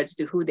 in regards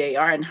to who they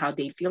are and how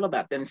they feel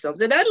about themselves.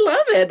 And I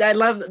love it. I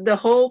love the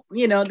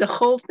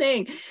whole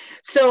thing.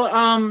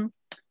 So,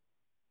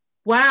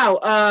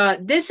 wow,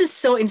 this is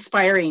so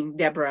inspiring,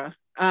 Deborah.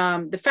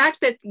 The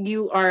fact that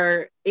you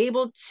are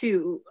able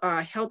to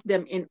help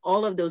them in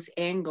all of those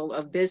angles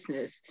of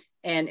business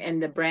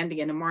and the branding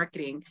and the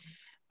marketing.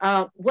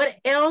 What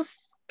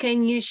else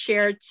can you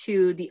share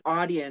to the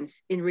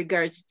audience in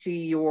regards to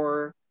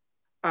your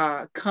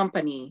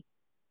company?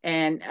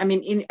 And I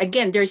mean,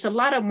 again, there's a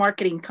lot of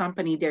marketing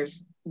company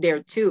there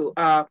too.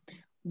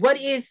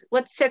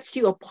 What sets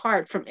you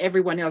apart from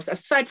everyone else,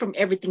 aside from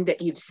everything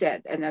that you've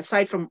said and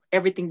aside from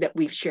everything that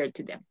we've shared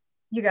to them?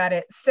 You got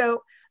it.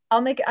 So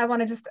I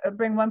want to just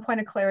bring one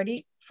point of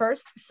clarity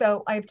first.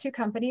 So I have two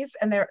companies,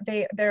 and they're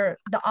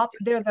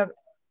the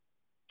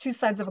two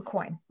sides of a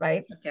coin,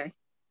 right? Okay.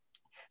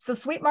 So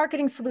Sweet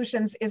Marketing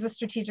Solutions is a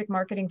strategic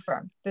marketing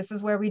firm. This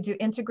is where we do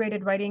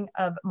integrated writing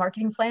of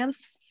marketing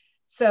plans.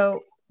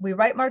 So we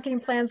write marketing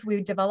plans,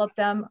 we develop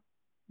them,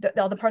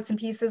 all the parts and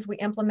pieces, we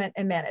implement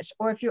and manage.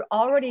 Or if you're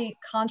already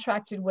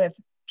contracted with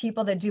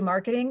people that do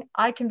marketing,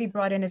 I can be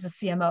brought in as a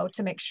CMO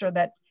to make sure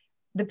that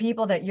the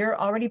people that you're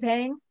already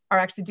paying are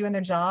actually doing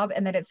their job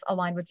and that it's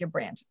aligned with your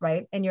brand,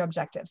 right? And your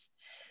objectives.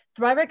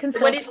 ThriveWrite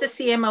Consulting. What is the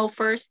CMO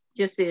first?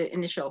 Just the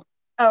initial.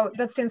 Oh,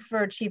 that stands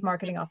for Chief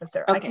Marketing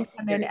Officer. Okay. I can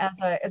come in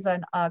as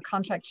a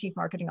contract Chief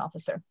Marketing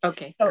Officer.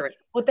 Okay, so correct.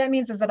 What that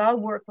means is that I'll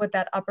work with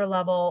that upper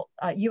level,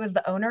 you as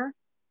the owner,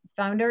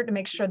 founder, to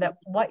make sure that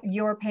what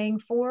you're paying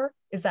for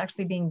is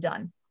actually being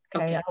done.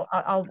 Okay.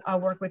 I'll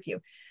work with you.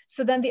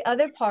 So then the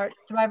other part,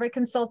 ThriveWrite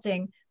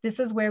Consulting, this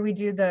is where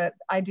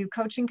I do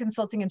coaching,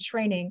 consulting, and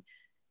training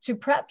to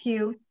prep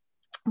you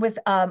with,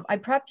 I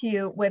prep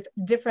you with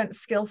different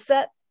skill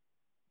set,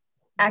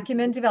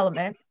 acumen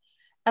development,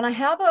 And I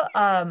have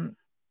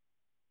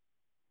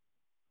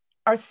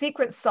our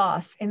secret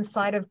sauce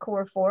inside of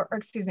Core 4, or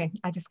excuse me,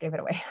 I just gave it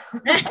away.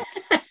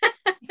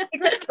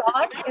 Secret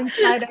sauce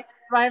inside of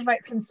Thrive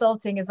Right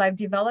Consulting is I've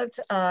developed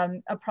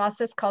a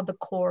process called the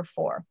Core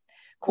 4.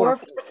 Core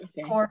 4,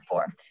 okay. Core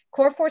 4.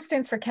 Core 4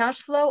 stands for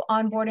cash flow,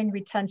 onboarding,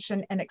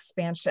 retention, and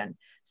expansion.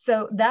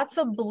 So that's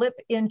a blip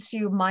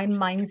into my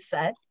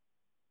mindset.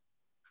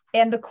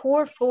 And the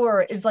Core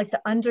 4 is like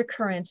the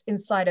undercurrent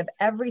inside of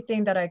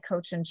everything that I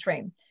coach and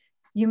train.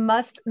 You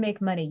must make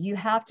money. You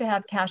have to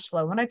have cash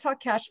flow. When I talk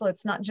cash flow,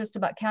 it's not just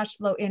about cash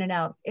flow in and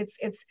out. It's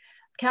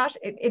cash.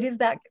 It is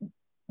that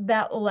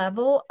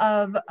level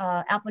of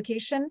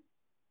application,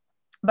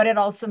 but it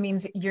also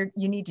means you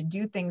need to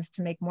do things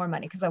to make more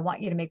money, because I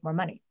want you to make more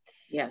money.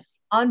 Yes.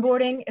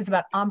 Onboarding is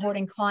about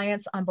onboarding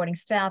clients, onboarding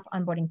staff,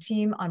 onboarding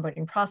team,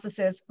 onboarding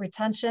processes.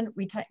 Retention,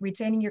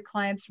 retaining your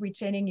clients,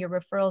 retaining your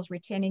referrals,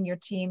 retaining your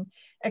team.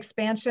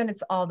 Expansion,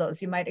 it's all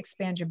those. You might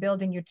expand your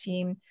building, your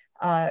team,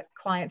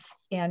 clients,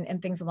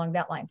 and things along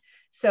that line.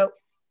 So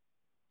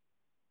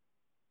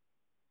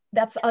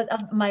that's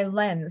my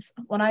lens.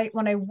 When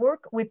I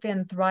work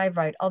within Thrive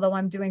Right, although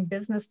I'm doing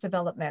business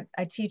development,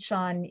 I teach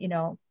on,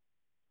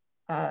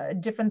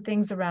 different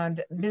things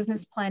around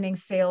business planning,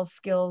 sales,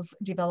 skills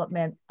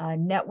development,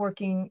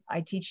 networking.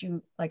 I teach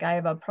you, like I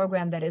have a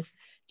program that is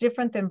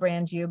different than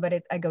Brand You,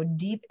 but I go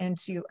deep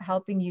into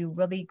helping you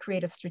really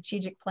create a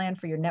strategic plan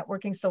for your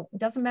networking. So it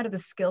doesn't matter the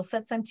skill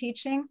sets I'm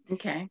teaching.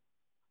 Okay.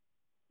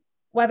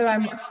 Whether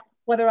I'm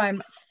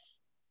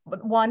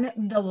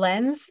the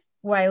lens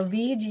where I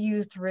lead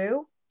you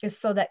through is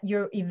so that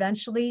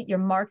eventually your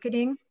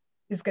marketing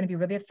is going to be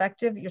really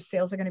effective. Your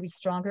sales are going to be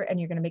stronger and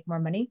you're going to make more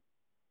money.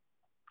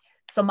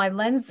 So my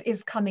lens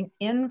is coming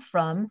in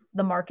from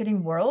the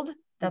marketing world.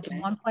 That's okay.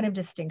 One point of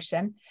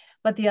distinction.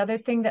 But the other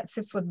thing that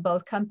sits with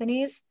both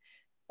companies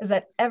is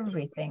that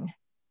everything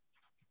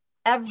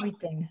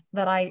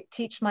that I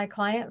teach my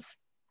clients,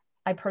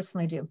 I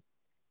personally do.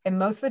 And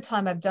most of the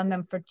time I've done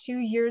them for 2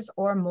 years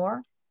or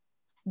more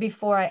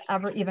before I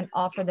ever even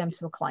offer them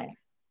to a client.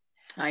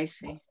 I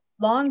see.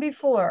 Long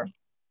before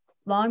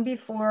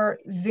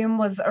Zoom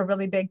was a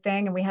really big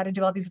thing and we had to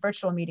do all these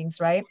virtual meetings,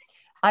 right?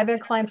 I've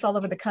had clients all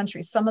over the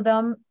country. Some of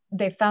them,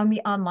 they found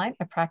me online.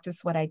 I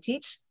practice what I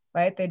teach,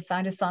 right? They'd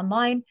find us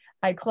online.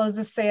 I'd close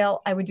a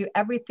sale. I would do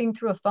everything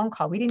through a phone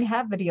call. We didn't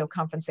have video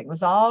conferencing. It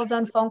was all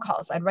done phone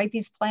calls. I'd write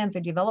these plans.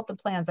 I'd develop the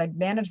plans. I'd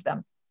manage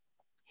them.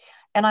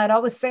 And I'd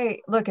always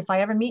say, look, if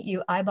I ever meet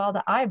you eyeball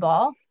to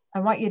eyeball,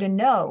 I want you to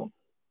know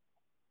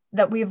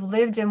that we've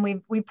lived and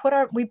we've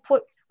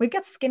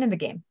got skin in the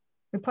game.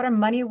 We put our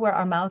money where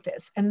our mouth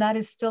is. And that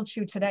is still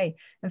true today.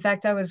 In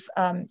fact, I was,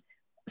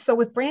 so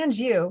with Brand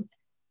You,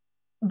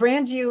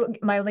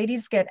 my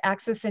ladies get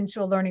access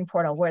into a learning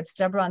portal where it's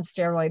Deborah on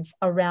steroids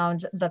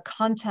around the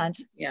content.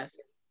 Yes.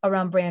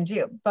 Around Brand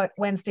You. But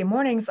Wednesday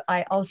mornings,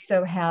 I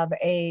also have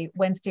a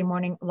Wednesday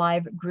morning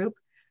live group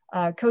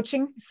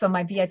coaching. So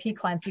my VIP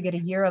clients, you get a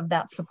year of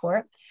that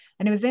support.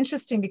 And it was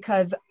interesting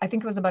because I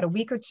think it was about a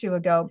week or two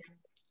ago,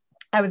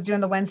 I was doing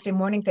the Wednesday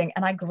morning thing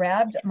and I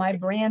grabbed my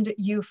Brand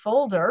You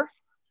folder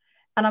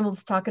and I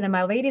was talking to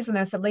my ladies and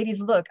I said, ladies,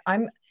 look,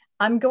 I'm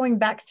going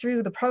back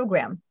through the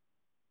program.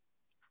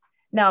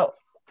 Now,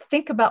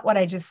 think about what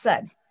I just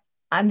said.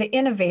 I'm the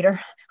innovator.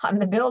 I'm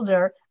the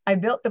builder. I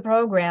built the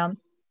program.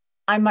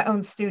 I'm my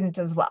own student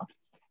as well.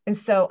 And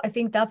so I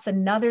think that's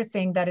another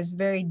thing that is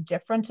very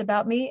different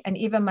about me. And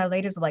even my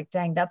ladies are like,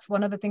 dang, that's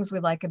one of the things we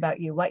like about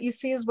you. What you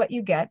see is what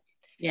you get.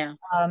 Yeah.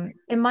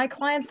 And my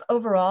clients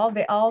overall,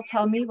 they all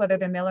tell me, whether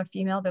they're male or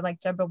female, they're like,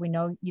 Deborah, we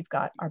know you've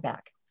got our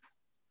back.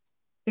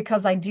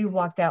 Because I do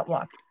walk that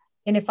walk.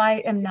 And if I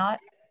am not,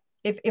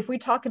 if we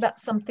talk about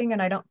something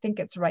and I don't think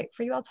it's right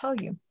for you, I'll tell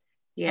you.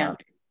 Yeah.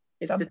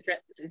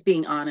 It's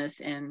being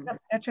honest and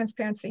that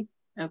transparency.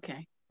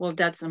 Okay. Well,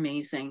 that's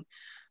amazing.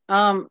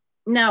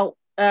 Now,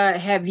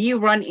 have you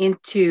run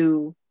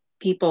into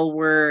people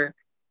where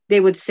they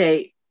would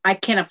say, I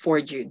can't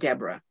afford you,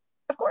 Deborah?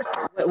 Of course.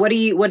 What do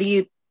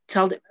you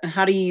tell them?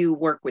 How do you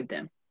work with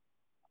them?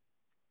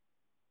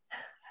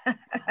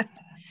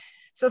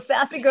 So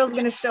Sassy Girl's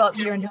going to show up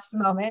here in just a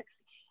moment.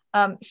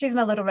 She's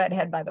my little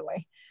redhead, by the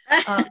way.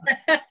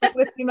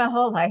 With me my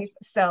whole life.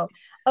 So,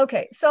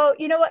 okay. So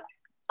you know what?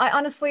 I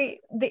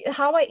honestly,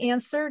 how I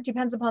answer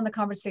depends upon the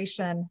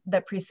conversation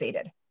that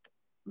preceded.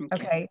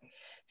 Okay.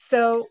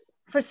 So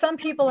for some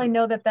people, I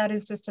know that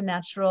is just a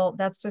natural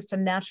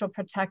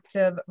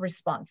protective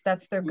response.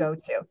 That's their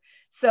go-to.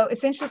 So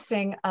it's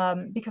interesting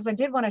because I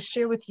did want to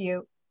share with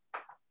you,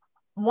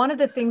 one of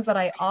the things that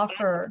I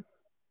offer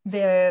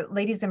the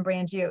ladies in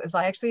Brand You is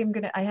I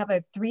have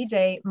a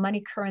 3-day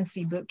money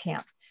currency boot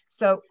camp.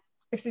 So,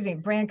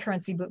 brand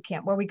currency boot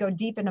camp, where we go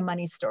deep into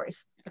money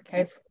stories.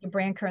 Okay. It's the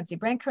brand currency.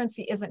 Brand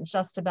currency isn't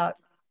just about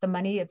the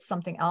money, it's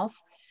something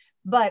else.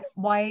 But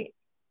why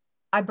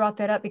I brought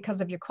that up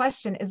because of your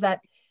question is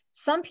that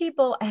some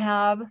people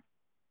have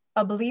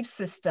a belief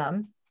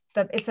system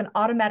that it's an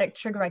automatic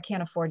trigger, I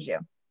can't afford you.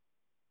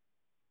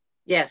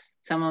 Yes,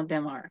 some of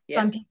them are. Yes.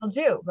 Some people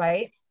do,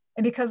 right?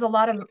 And because a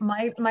lot of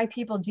my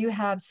people do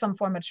have some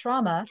form of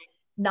trauma,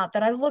 not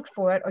that I look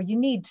for it or you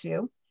need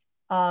to,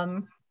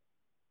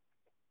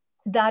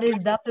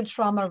 that's a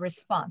trauma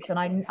response. And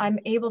I'm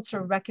able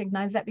to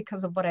recognize that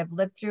because of what I've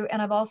lived through.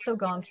 And I've also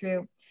gone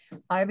through,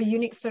 I have a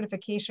unique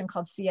certification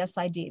called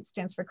CSID. It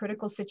stands for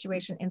Critical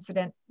Situation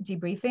Incident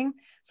Debriefing.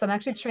 So I'm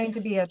actually trained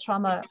to be a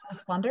trauma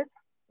responder.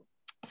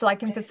 So I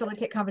can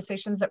facilitate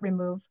conversations that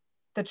remove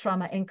the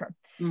trauma anchor.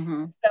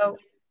 Mm-hmm. So,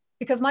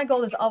 because my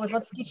goal is always,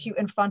 let's get you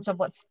in front of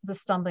what's the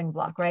stumbling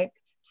block, right?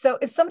 So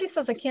if somebody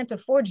says, I can't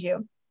afford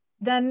you,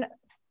 then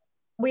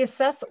we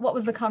assess what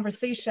was the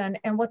conversation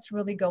and what's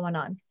really going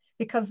on.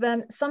 Because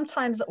then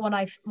sometimes when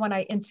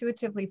I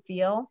intuitively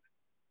feel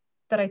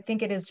that I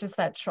think it is just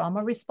that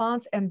trauma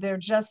response and they're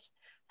just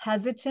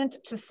hesitant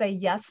to say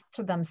yes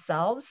to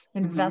themselves,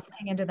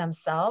 investing into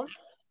themselves,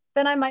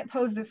 then I might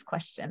pose this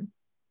question.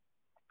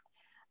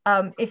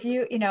 If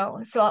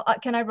so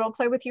can I role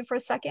play with you for a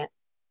second?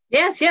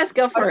 Yes,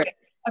 go for it.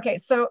 Okay,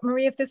 so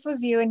Marie, if this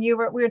was you and we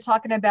were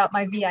talking about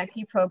my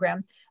VIP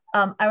program,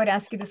 I would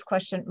ask you this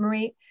question.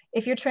 Marie,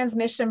 if your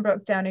transmission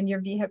broke down in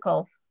your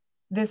vehicle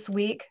this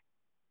week,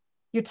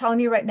 you're telling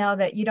me right now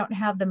that you don't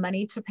have the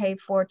money to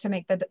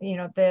make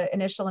the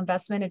initial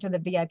investment into the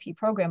VIP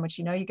program, which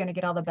you're going to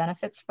get all the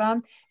benefits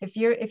from. If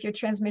your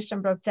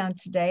transmission broke down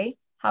today,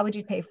 how would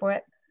you pay for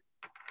it?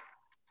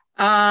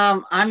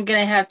 I'm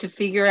gonna have to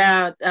figure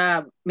out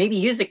maybe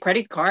use a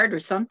credit card or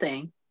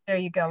something. There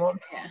you go. Well,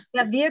 yeah.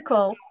 That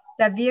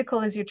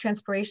vehicle is your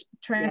transportation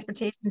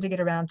to get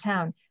around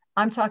town.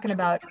 I'm talking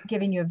about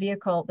giving you a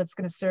vehicle that's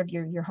going to serve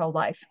your whole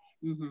life.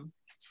 Mm-hmm.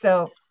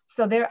 So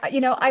there,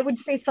 I would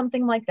say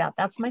something like that.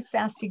 That's my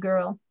sassy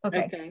girl.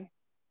 Okay.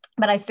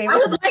 But I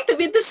would like to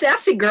be the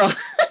sassy girl.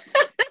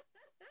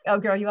 Oh,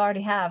 girl, you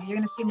already have. You're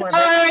going to see more of it.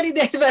 I already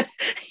did, but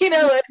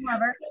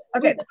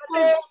okay.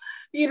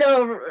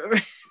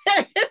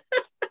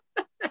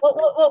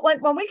 Well,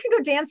 when we can go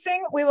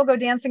dancing, we will go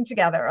dancing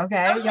together.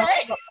 Okay. You'll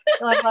have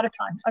a lot of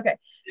fun. Okay.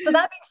 So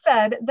that being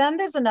said, then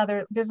there's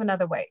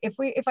another way.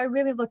 If I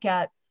really look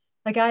at,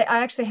 like, I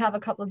actually have a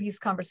couple of these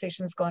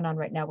conversations going on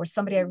right now where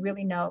somebody I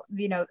really know,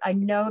 I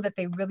know that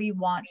they really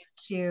want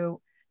to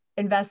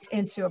invest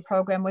into a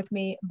program with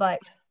me, but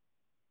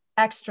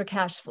extra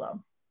cash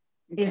flow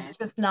is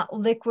just not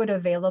liquid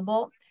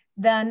available.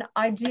 Then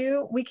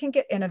we can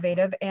get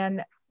innovative.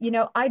 And,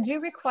 I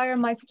do require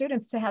my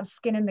students to have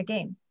skin in the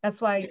game.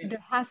 That's why there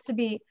has to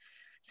be,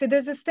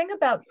 there's this thing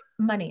about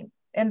money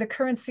and the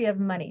currency of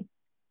money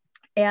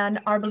and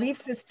our belief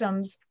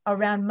systems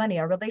around money,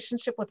 our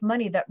relationship with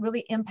money that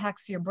really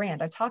impacts your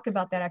brand. I talk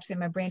about that actually in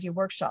my Brand You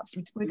workshops.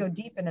 We go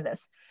deep into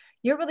this.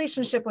 Your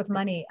relationship with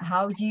money,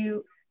 how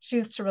you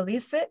choose to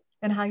release it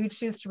and how you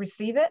choose to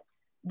receive it,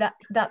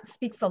 that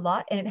speaks a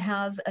lot, and it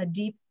has a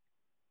deep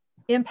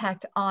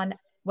impact on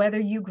whether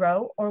you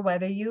grow or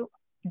whether you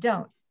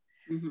don't.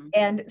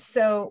 And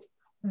so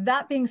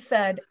that being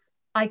said,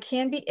 I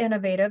can be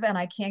innovative and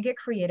I can get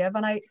creative.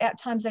 And at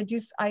times I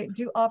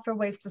do offer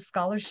ways to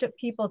scholarship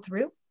people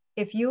through.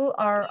 If you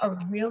are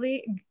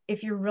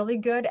if you're really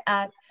good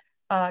at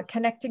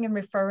connecting and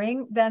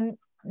referring, then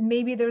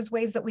maybe there's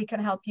ways that we can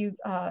help you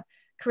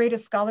create a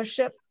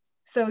scholarship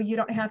so you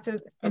don't have to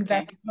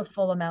invest the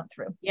full amount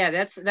through. Yeah,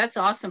 that's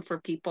awesome for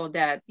people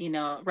that,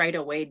 right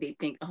away they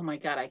think, oh my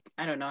God,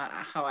 I don't know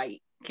how I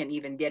can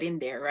even get in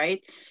there,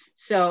 right?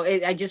 So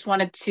I just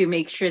wanted to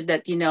make sure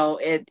that,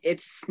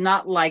 it's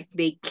not like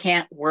they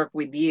can't work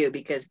with you,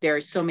 because there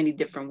are so many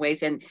different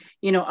ways. And,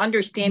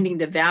 understanding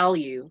the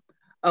value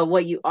of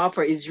what you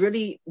offer is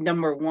really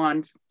number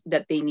one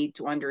that they need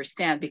to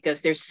understand,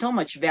 because there's so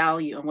much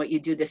value in what you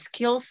do, the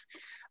skills,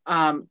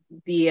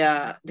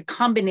 the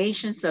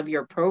combinations of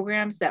your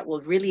programs that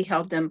will really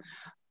help them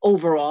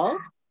overall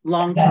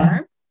long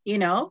term,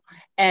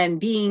 and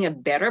being a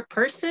better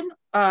person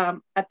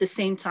at the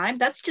same time.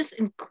 That's just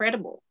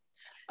incredible.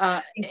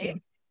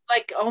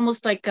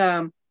 Almost like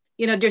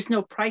there's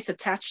no price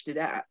attached to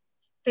that.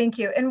 Thank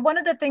you. And one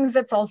of the things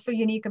that's also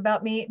unique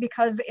about me,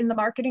 because in the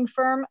marketing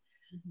firm,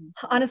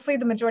 honestly,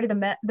 the majority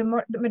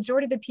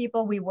of the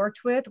people we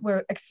worked with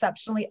were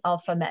exceptionally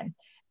alpha men.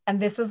 And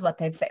this is what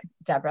they'd say: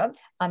 Deborah,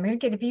 I'm going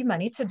to give you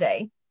money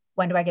today.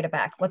 When do I get it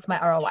back? What's my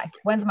ROI?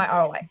 When's my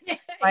ROI?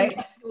 Right?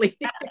 Exactly.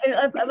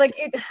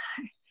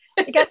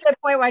 It got to the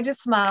point where I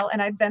just smile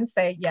and I'd then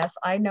say, yes,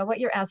 I know what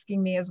you're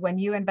asking me is when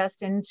you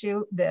invest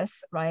into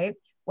this, right?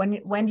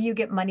 When do you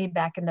get money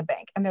back in the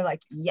bank? And they're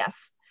like,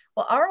 yes.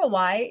 Well,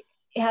 ROI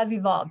has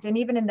evolved. And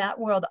even in that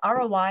world,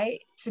 ROI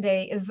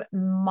today is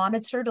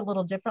monitored a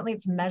little differently.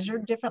 It's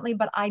measured differently,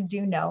 but I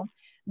do know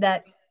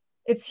that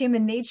it's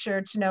human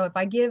nature to know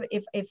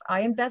if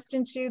I invest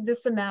into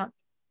this amount,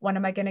 when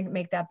am I going to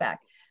make that back?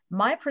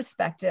 My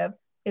perspective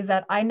is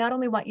that I not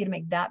only want you to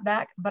make that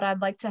back, but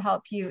I'd like to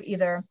help you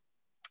either.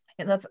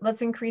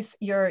 Let's increase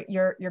your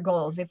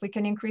goals. If we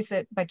can increase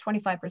it by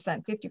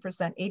 25%,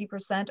 50%,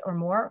 80% or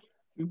more,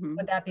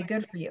 would that be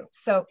good for you?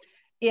 So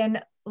in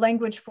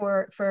language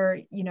for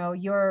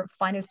your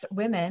finest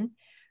women,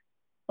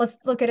 let's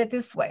look at it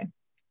this way.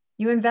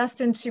 You invest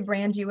into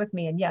Brand You with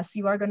me. And yes,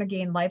 you are going to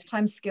gain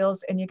lifetime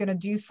skills, and you're going to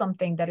do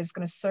something that is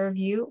going to serve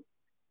you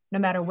no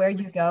matter where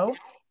you go.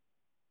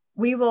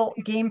 We will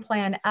game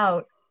plan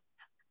out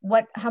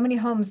how many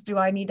homes do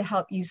I need to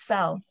help you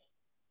sell?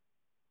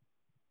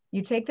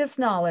 You take this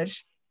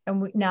knowledge,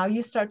 and now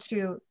you start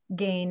to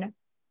gain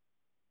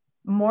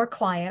more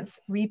clients,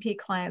 repeat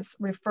clients,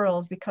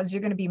 referrals, because you're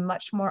going to be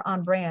much more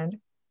on brand.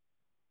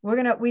 We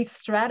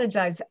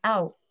strategize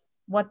out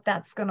what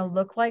that's going to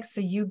look like, so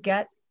you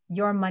get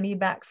your money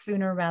back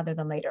sooner rather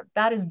than later.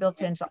 That is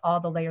built into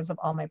all the layers of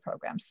all my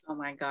programs. Oh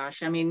my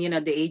gosh. I mean,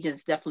 the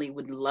agents definitely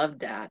would love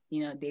that.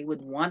 They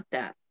would want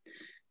that.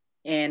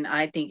 And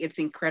I think it's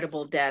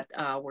incredible that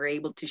we're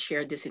able to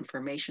share this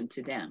information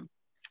to them.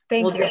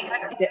 Thank you.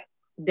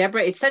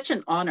 Deborah, it's such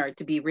an honor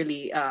to be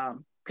really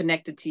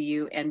connected to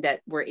you, and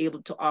that we're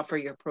able to offer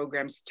your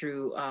programs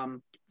through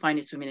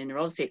Finest Women in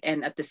Real Estate.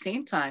 And at the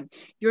same time,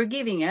 you're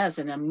giving us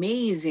an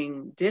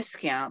amazing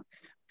discount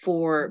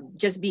for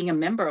just being a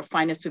member of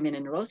Finest Women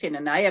in Real Estate.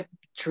 And I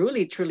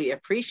truly, truly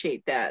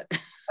appreciate that.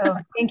 Oh,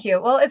 thank you.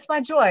 Well, it's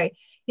my joy.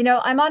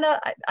 I'm on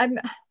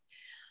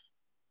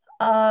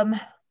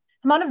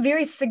a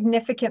very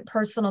significant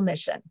personal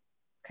mission.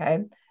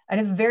 Okay. And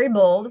it's very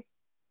bold.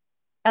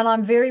 And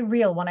I'm very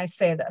real when I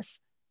say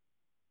this.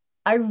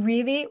 I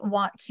really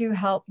want to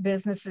help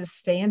businesses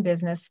stay in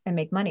business and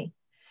make money.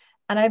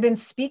 And I've been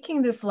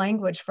speaking this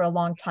language for a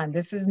long time.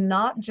 This is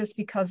not just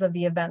because of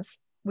the events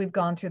we've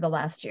gone through the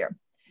last year.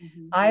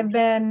 Mm-hmm. I've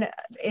been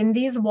in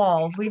these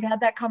walls. We've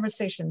had that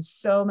conversation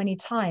so many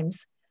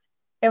times.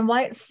 And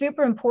why it's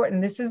super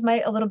important, this is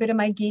a little bit of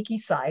my geeky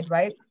side,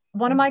 right?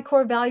 One of my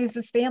core values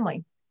is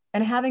family,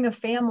 and having a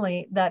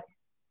family that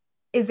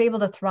is able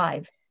to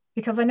thrive,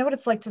 because I know what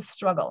it's like to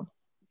struggle.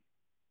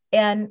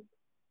 And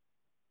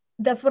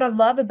that's what I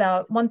love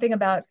about one thing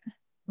about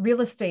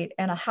real estate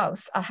and a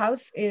house. A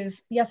house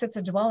is, yes, it's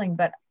a dwelling,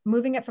 but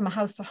moving it from a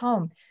house to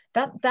home,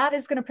 that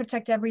is going to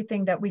protect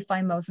everything that we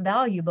find most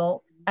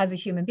valuable as a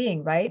human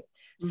being, right?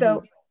 Mm-hmm.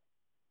 So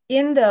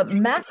in the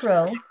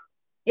macro,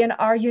 in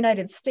our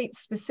United States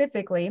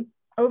specifically,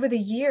 over the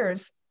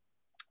years,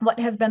 what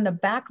has been the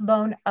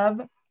backbone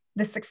of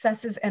the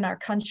successes in our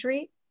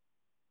country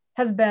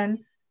has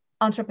been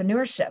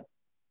entrepreneurship.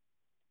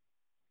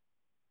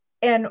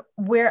 And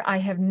where I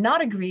have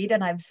not agreed,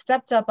 and I've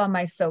stepped up on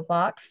my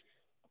soapbox,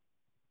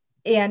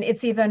 and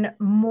it's even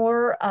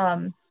more,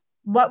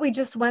 what we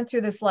just went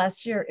through this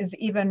last year is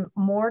even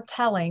more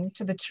telling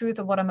to the truth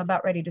of what I'm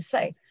about ready to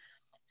say.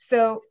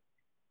 So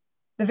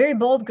the very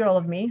bold girl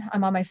of me,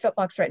 I'm on my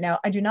soapbox right now,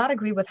 I do not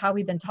agree with how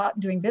we've been taught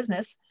doing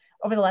business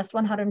over the last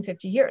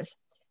 150 years.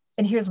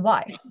 And here's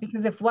why.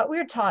 Because if what we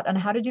were taught on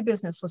how to do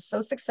business was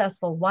so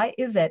successful, why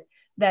is it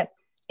that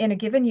in a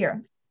given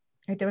year,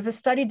 right, there was a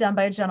study done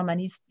by a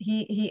gentleman,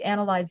 he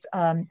analyzed,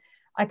 I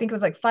think it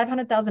was like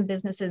 500,000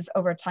 businesses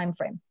over a time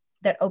frame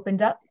that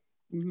opened up.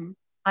 Mm-hmm.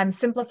 I'm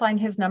simplifying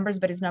his numbers,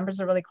 but his numbers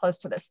are really close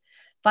to this.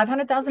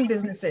 500,000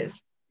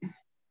 businesses,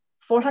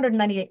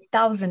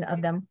 498,000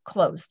 of them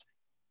closed.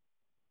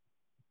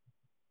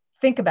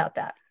 Think about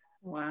that.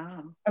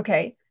 Wow.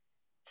 Okay.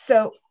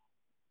 So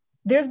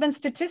there's been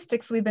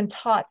statistics we've been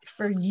taught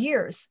for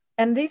years,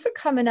 and these are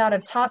coming out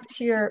of top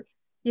tier,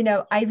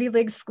 Ivy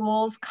League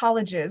schools,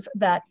 colleges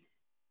that,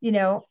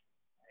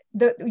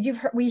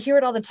 we hear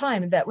it all the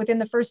time that within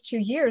the first 2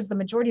 years, the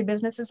majority of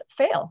businesses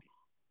fail.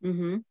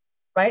 Mm-hmm.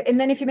 Right.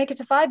 And then if you make it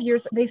to 5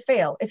 years, they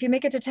fail. If you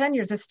make it to 10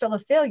 years, it's still a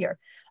failure.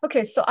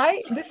 Okay. So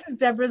this is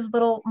Deborah's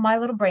my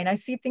little brain. I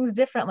see things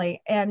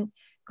differently, and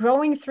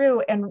growing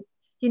through and,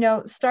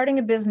 starting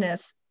a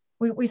business,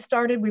 we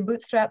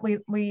bootstrapped,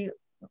 we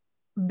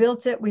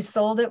built it, we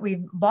sold it,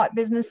 we've bought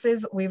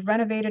businesses, we've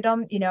renovated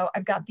them.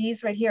 I've got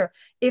these right here.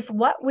 If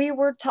what we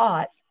were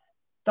taught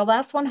the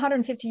last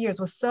 150 years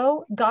was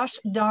so gosh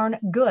darn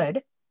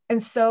good and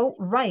so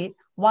right,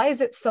 why is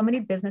it so many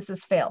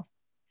businesses fail?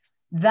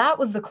 That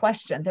was the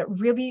question that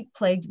really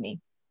plagued me.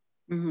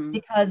 Mm-hmm.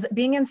 Because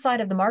being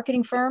inside of the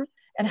marketing firm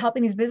and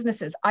helping these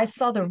businesses, I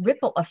saw the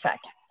ripple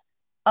effect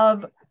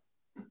of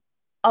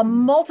a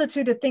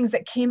multitude of things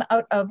that came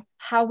out of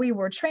how we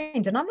were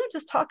trained. And I'm not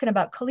just talking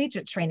about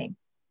collegiate training.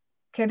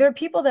 Okay. There are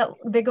people that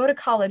they go to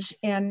college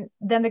and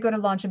then they go to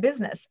launch a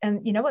business.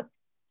 And you know what?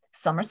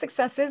 Some are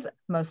successes,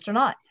 most are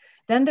not.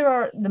 Then there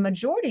are the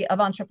majority of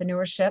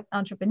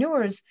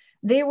entrepreneurs,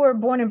 they were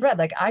born and bred.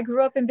 Like I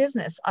grew up in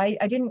business.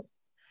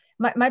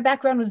 My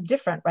background was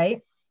different,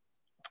 right?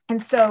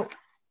 And so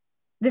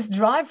this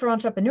drive for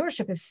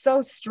entrepreneurship is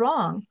so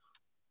strong.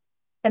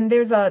 And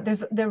there's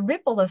the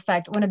ripple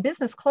effect. When a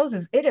business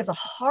closes, it's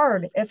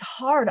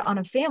hard on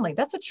a family.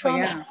 That's a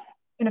trauma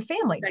in a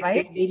family, like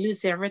right? They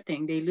lose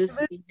everything. They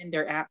lose even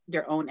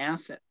their own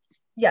assets.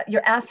 Yeah,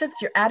 your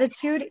assets, your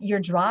attitude, your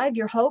drive,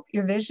 your hope,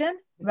 your vision,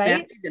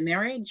 right? The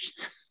marriage.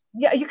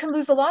 Yeah, you can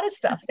lose a lot of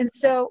stuff. And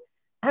so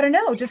I don't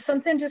know, just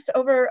something just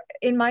over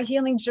in my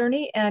healing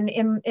journey and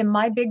in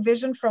my big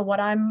vision for what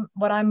I'm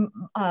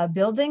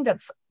building,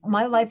 that's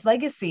my life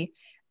legacy.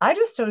 I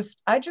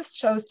just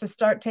chose to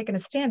start taking a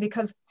stand,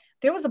 because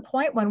there was a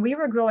point when we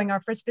were growing our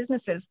first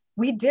businesses,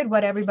 we did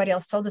what everybody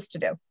else told us to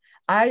do.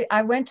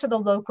 I went to the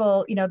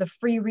local, the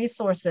free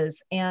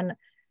resources and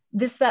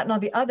this, that, and all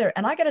the other.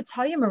 And I got to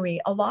tell you,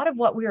 Marie, a lot of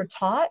what we were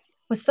taught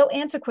was so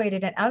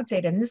antiquated and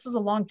outdated. And this was a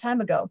long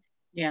time ago.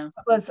 Yeah. It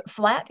was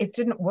flat. It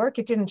didn't work.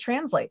 It didn't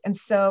translate. And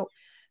so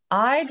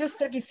I just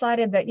have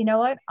decided that, you know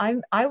what,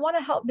 I want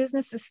to help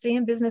businesses stay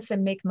in business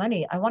and make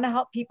money. I want to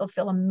help people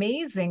feel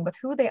amazing with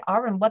who they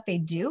are and what they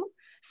do.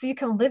 So you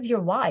can live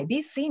your why,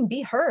 be seen,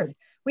 be heard.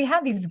 We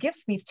have these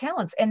gifts, these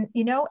talents. And,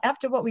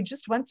 after what we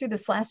just went through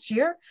this last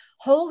year,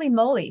 holy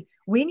moly,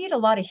 we need a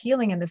lot of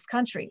healing in this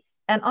country.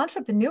 And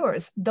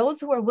entrepreneurs,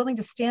 those who are willing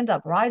to stand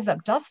up, rise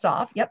up, dust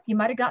off. Yep, you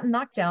might have gotten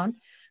knocked down.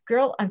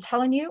 Girl, I'm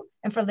telling you,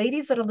 and for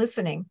ladies that are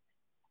listening,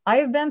 I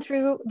have been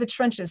through the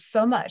trenches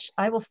so much.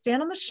 I will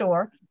stand on the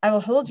shore. I will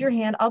hold your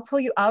hand. I'll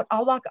pull you out.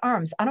 I'll lock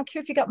arms. I don't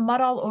care if you got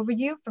mud all over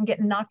you from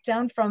getting knocked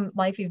down from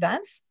life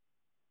events.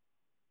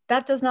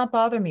 That does not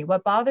bother me.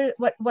 What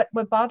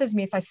bothers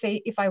me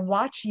if I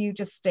watch you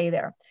just stay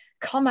there.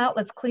 Come out,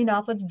 let's clean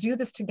off, let's do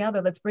this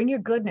together. Let's bring your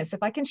goodness.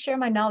 If I can share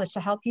my knowledge to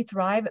help you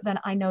thrive, then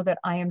I know that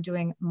I am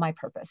doing my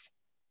purpose.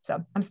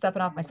 So I'm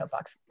stepping off my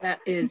soapbox. That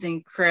is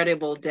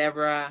incredible,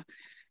 Deborah.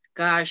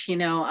 Gosh,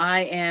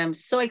 I am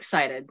so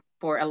excited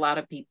for a lot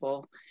of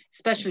people,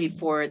 especially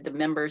for the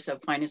members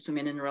of Finest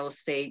Women in Real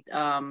Estate.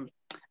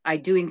 I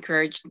do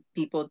encourage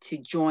people to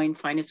join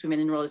Finest Women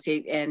in Real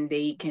Estate, and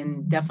they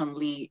can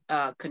definitely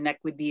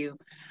connect with you.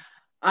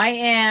 I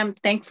am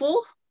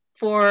thankful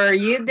for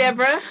you,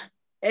 Deborah.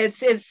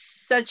 It's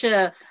such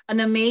an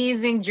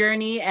amazing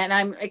journey, and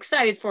I'm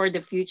excited for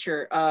the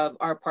future of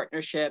our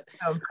partnership.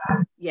 Oh,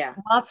 yeah,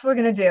 lots we're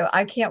gonna do.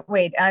 I can't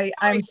wait.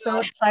 I'm so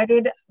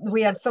excited.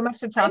 We have so much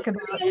to talk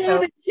about.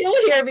 So chill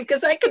here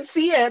because I can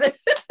see it.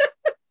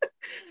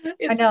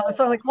 I know.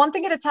 So like one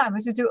thing at a time.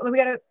 Let's just do it. We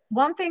got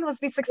one thing. Let's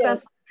be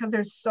successful because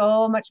there's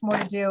so much more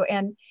to do.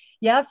 And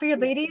yeah, for your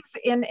ladies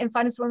in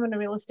Finest Women in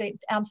Real Estate,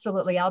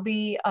 absolutely. I'll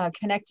be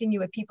connecting you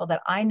with people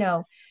that I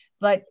know.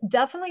 But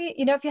definitely,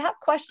 if you have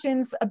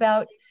questions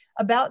about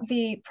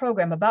the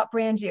program, about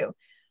Brand You,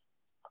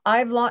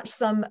 I've launched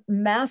some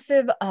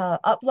massive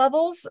up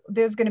levels.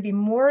 There's going to be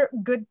more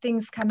good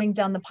things coming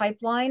down the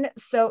pipeline.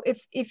 So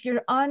if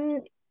you're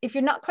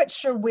not quite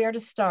sure where to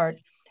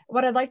start,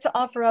 what I'd like to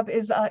offer up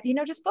is,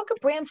 just book a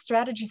brand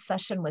strategy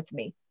session with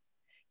me.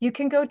 You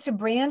can go to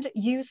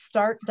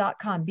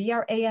brandyou.start.com,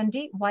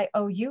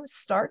 BRANDYOU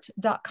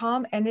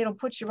start.com, and it'll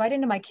put you right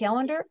into my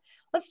calendar.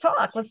 Let's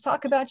talk. Let's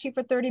talk about you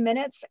for 30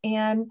 minutes,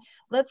 and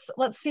let's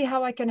see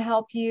how I can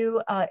help you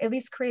at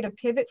least create a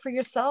pivot for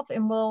yourself,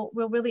 and we'll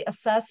really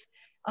assess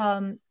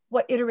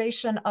what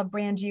iteration of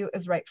Brand You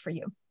is right for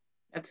you.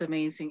 That's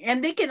amazing.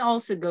 And they can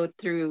also go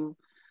through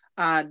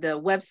the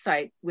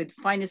website with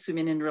Finest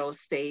Women in Real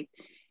Estate.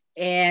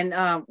 And,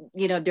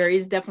 there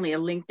is definitely a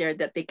link there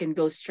that they can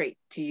go straight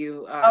to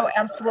you. Oh,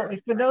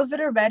 absolutely. For those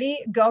that are ready,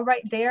 go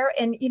right there.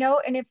 And,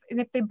 and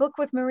if they book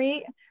with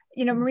Marie,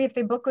 Marie, if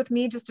they book with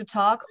me just to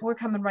talk, we're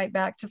coming right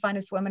back to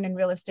Finest Women in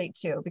Real Estate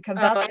too, because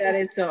that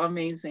is so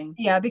amazing.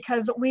 Yeah,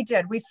 because we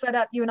set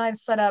up, you and I have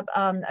set up,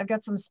 I've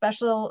got some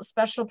special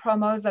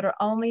promos that are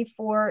only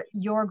for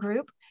your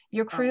group,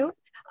 your crew.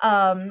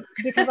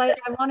 Because I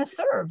want to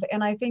serve.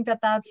 And I think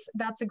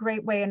that's a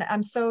great way. And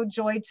I'm so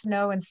joyed to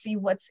know and see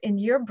what's in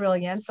your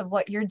brilliance of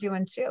what you're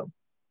doing too.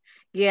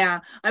 Yeah.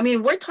 I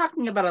mean, we're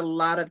talking about a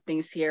lot of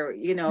things here.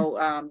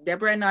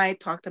 Deborah and I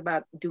talked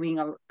about doing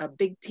a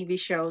big TV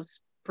shows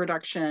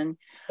production.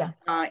 Yeah.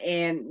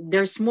 And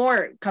there's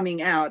more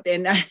coming out.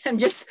 And I'm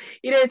just,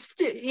 it's,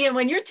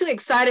 when you're too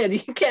excited,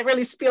 you can't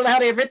really spill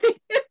out everything.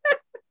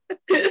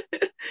 But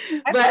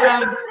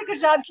I'm doing a good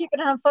job keeping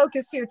on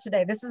focus here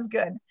today. This is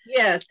good.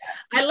 Yes,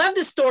 I love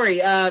the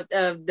story of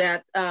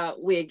that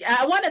wig.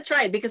 I want to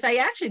try it because I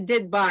actually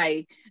did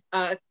buy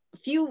a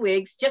few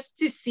wigs just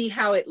to see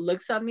how it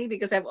looks on me,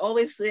 because I've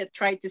always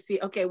tried to see,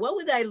 okay, what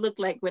would I look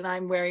like when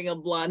I'm wearing a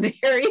blonde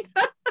hair?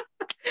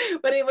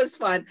 But it was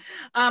fun.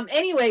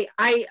 Anyway,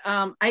 I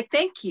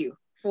thank you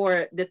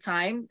for the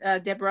time,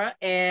 Deborah,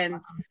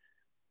 and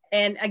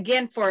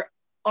again for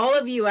all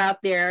of you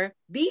out there,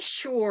 be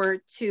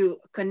sure to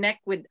connect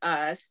with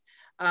us.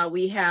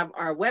 We have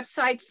our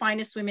website,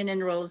 Finest Women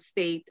in Real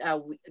Estate.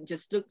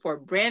 Just look for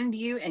Brand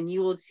You, and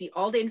you will see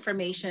all the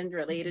information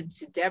related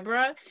to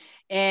Deborah.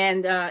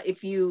 And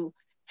if you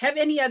have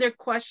any other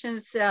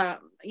questions,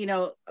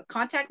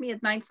 contact me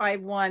at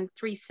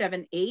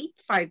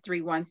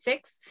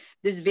 951-378-5316.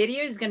 This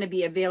video is going to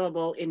be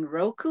available in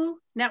Roku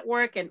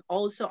network and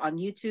also on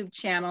YouTube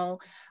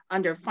channel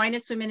under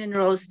Finest Women in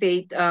Real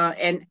Estate,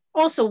 and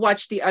also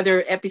watch the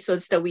other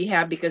episodes that we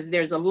have, because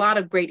there's a lot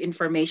of great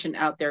information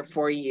out there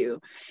for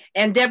you.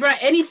 And Deborah,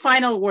 any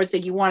final words that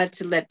you wanted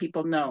to let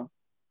people know?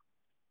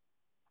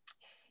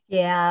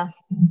 Yeah.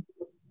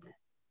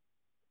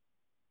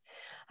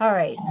 All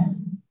right.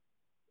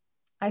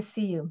 I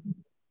see you.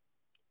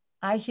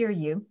 I hear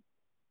you.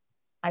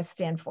 I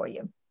stand for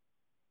you.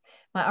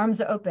 My arms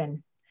are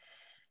open.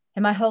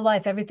 And my whole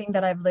life, everything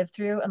that I've lived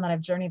through and that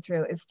I've journeyed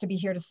through is to be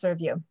here to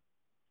serve you.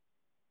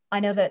 I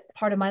know that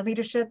part of my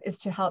leadership is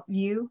to help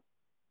you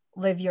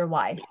live your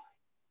why.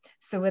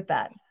 So with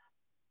that,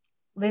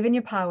 live in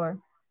your power,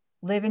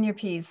 live in your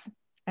peace,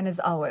 and as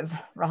always,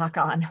 rock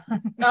on.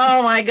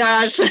 Oh my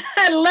gosh.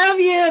 I love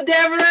you,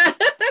 Deborah.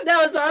 That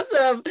was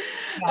awesome.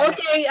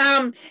 Okay.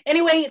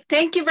 Anyway,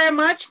 thank you very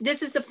much.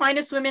 This is the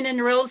Finest Women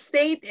in Real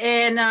Estate.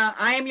 And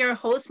I am your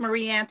host,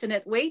 Marie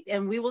Antoinette Waite,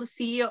 and we will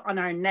see you on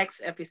our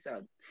next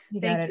episode.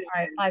 You got Thank it. you.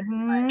 All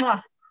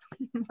right.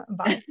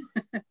 Bye.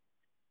 Bye.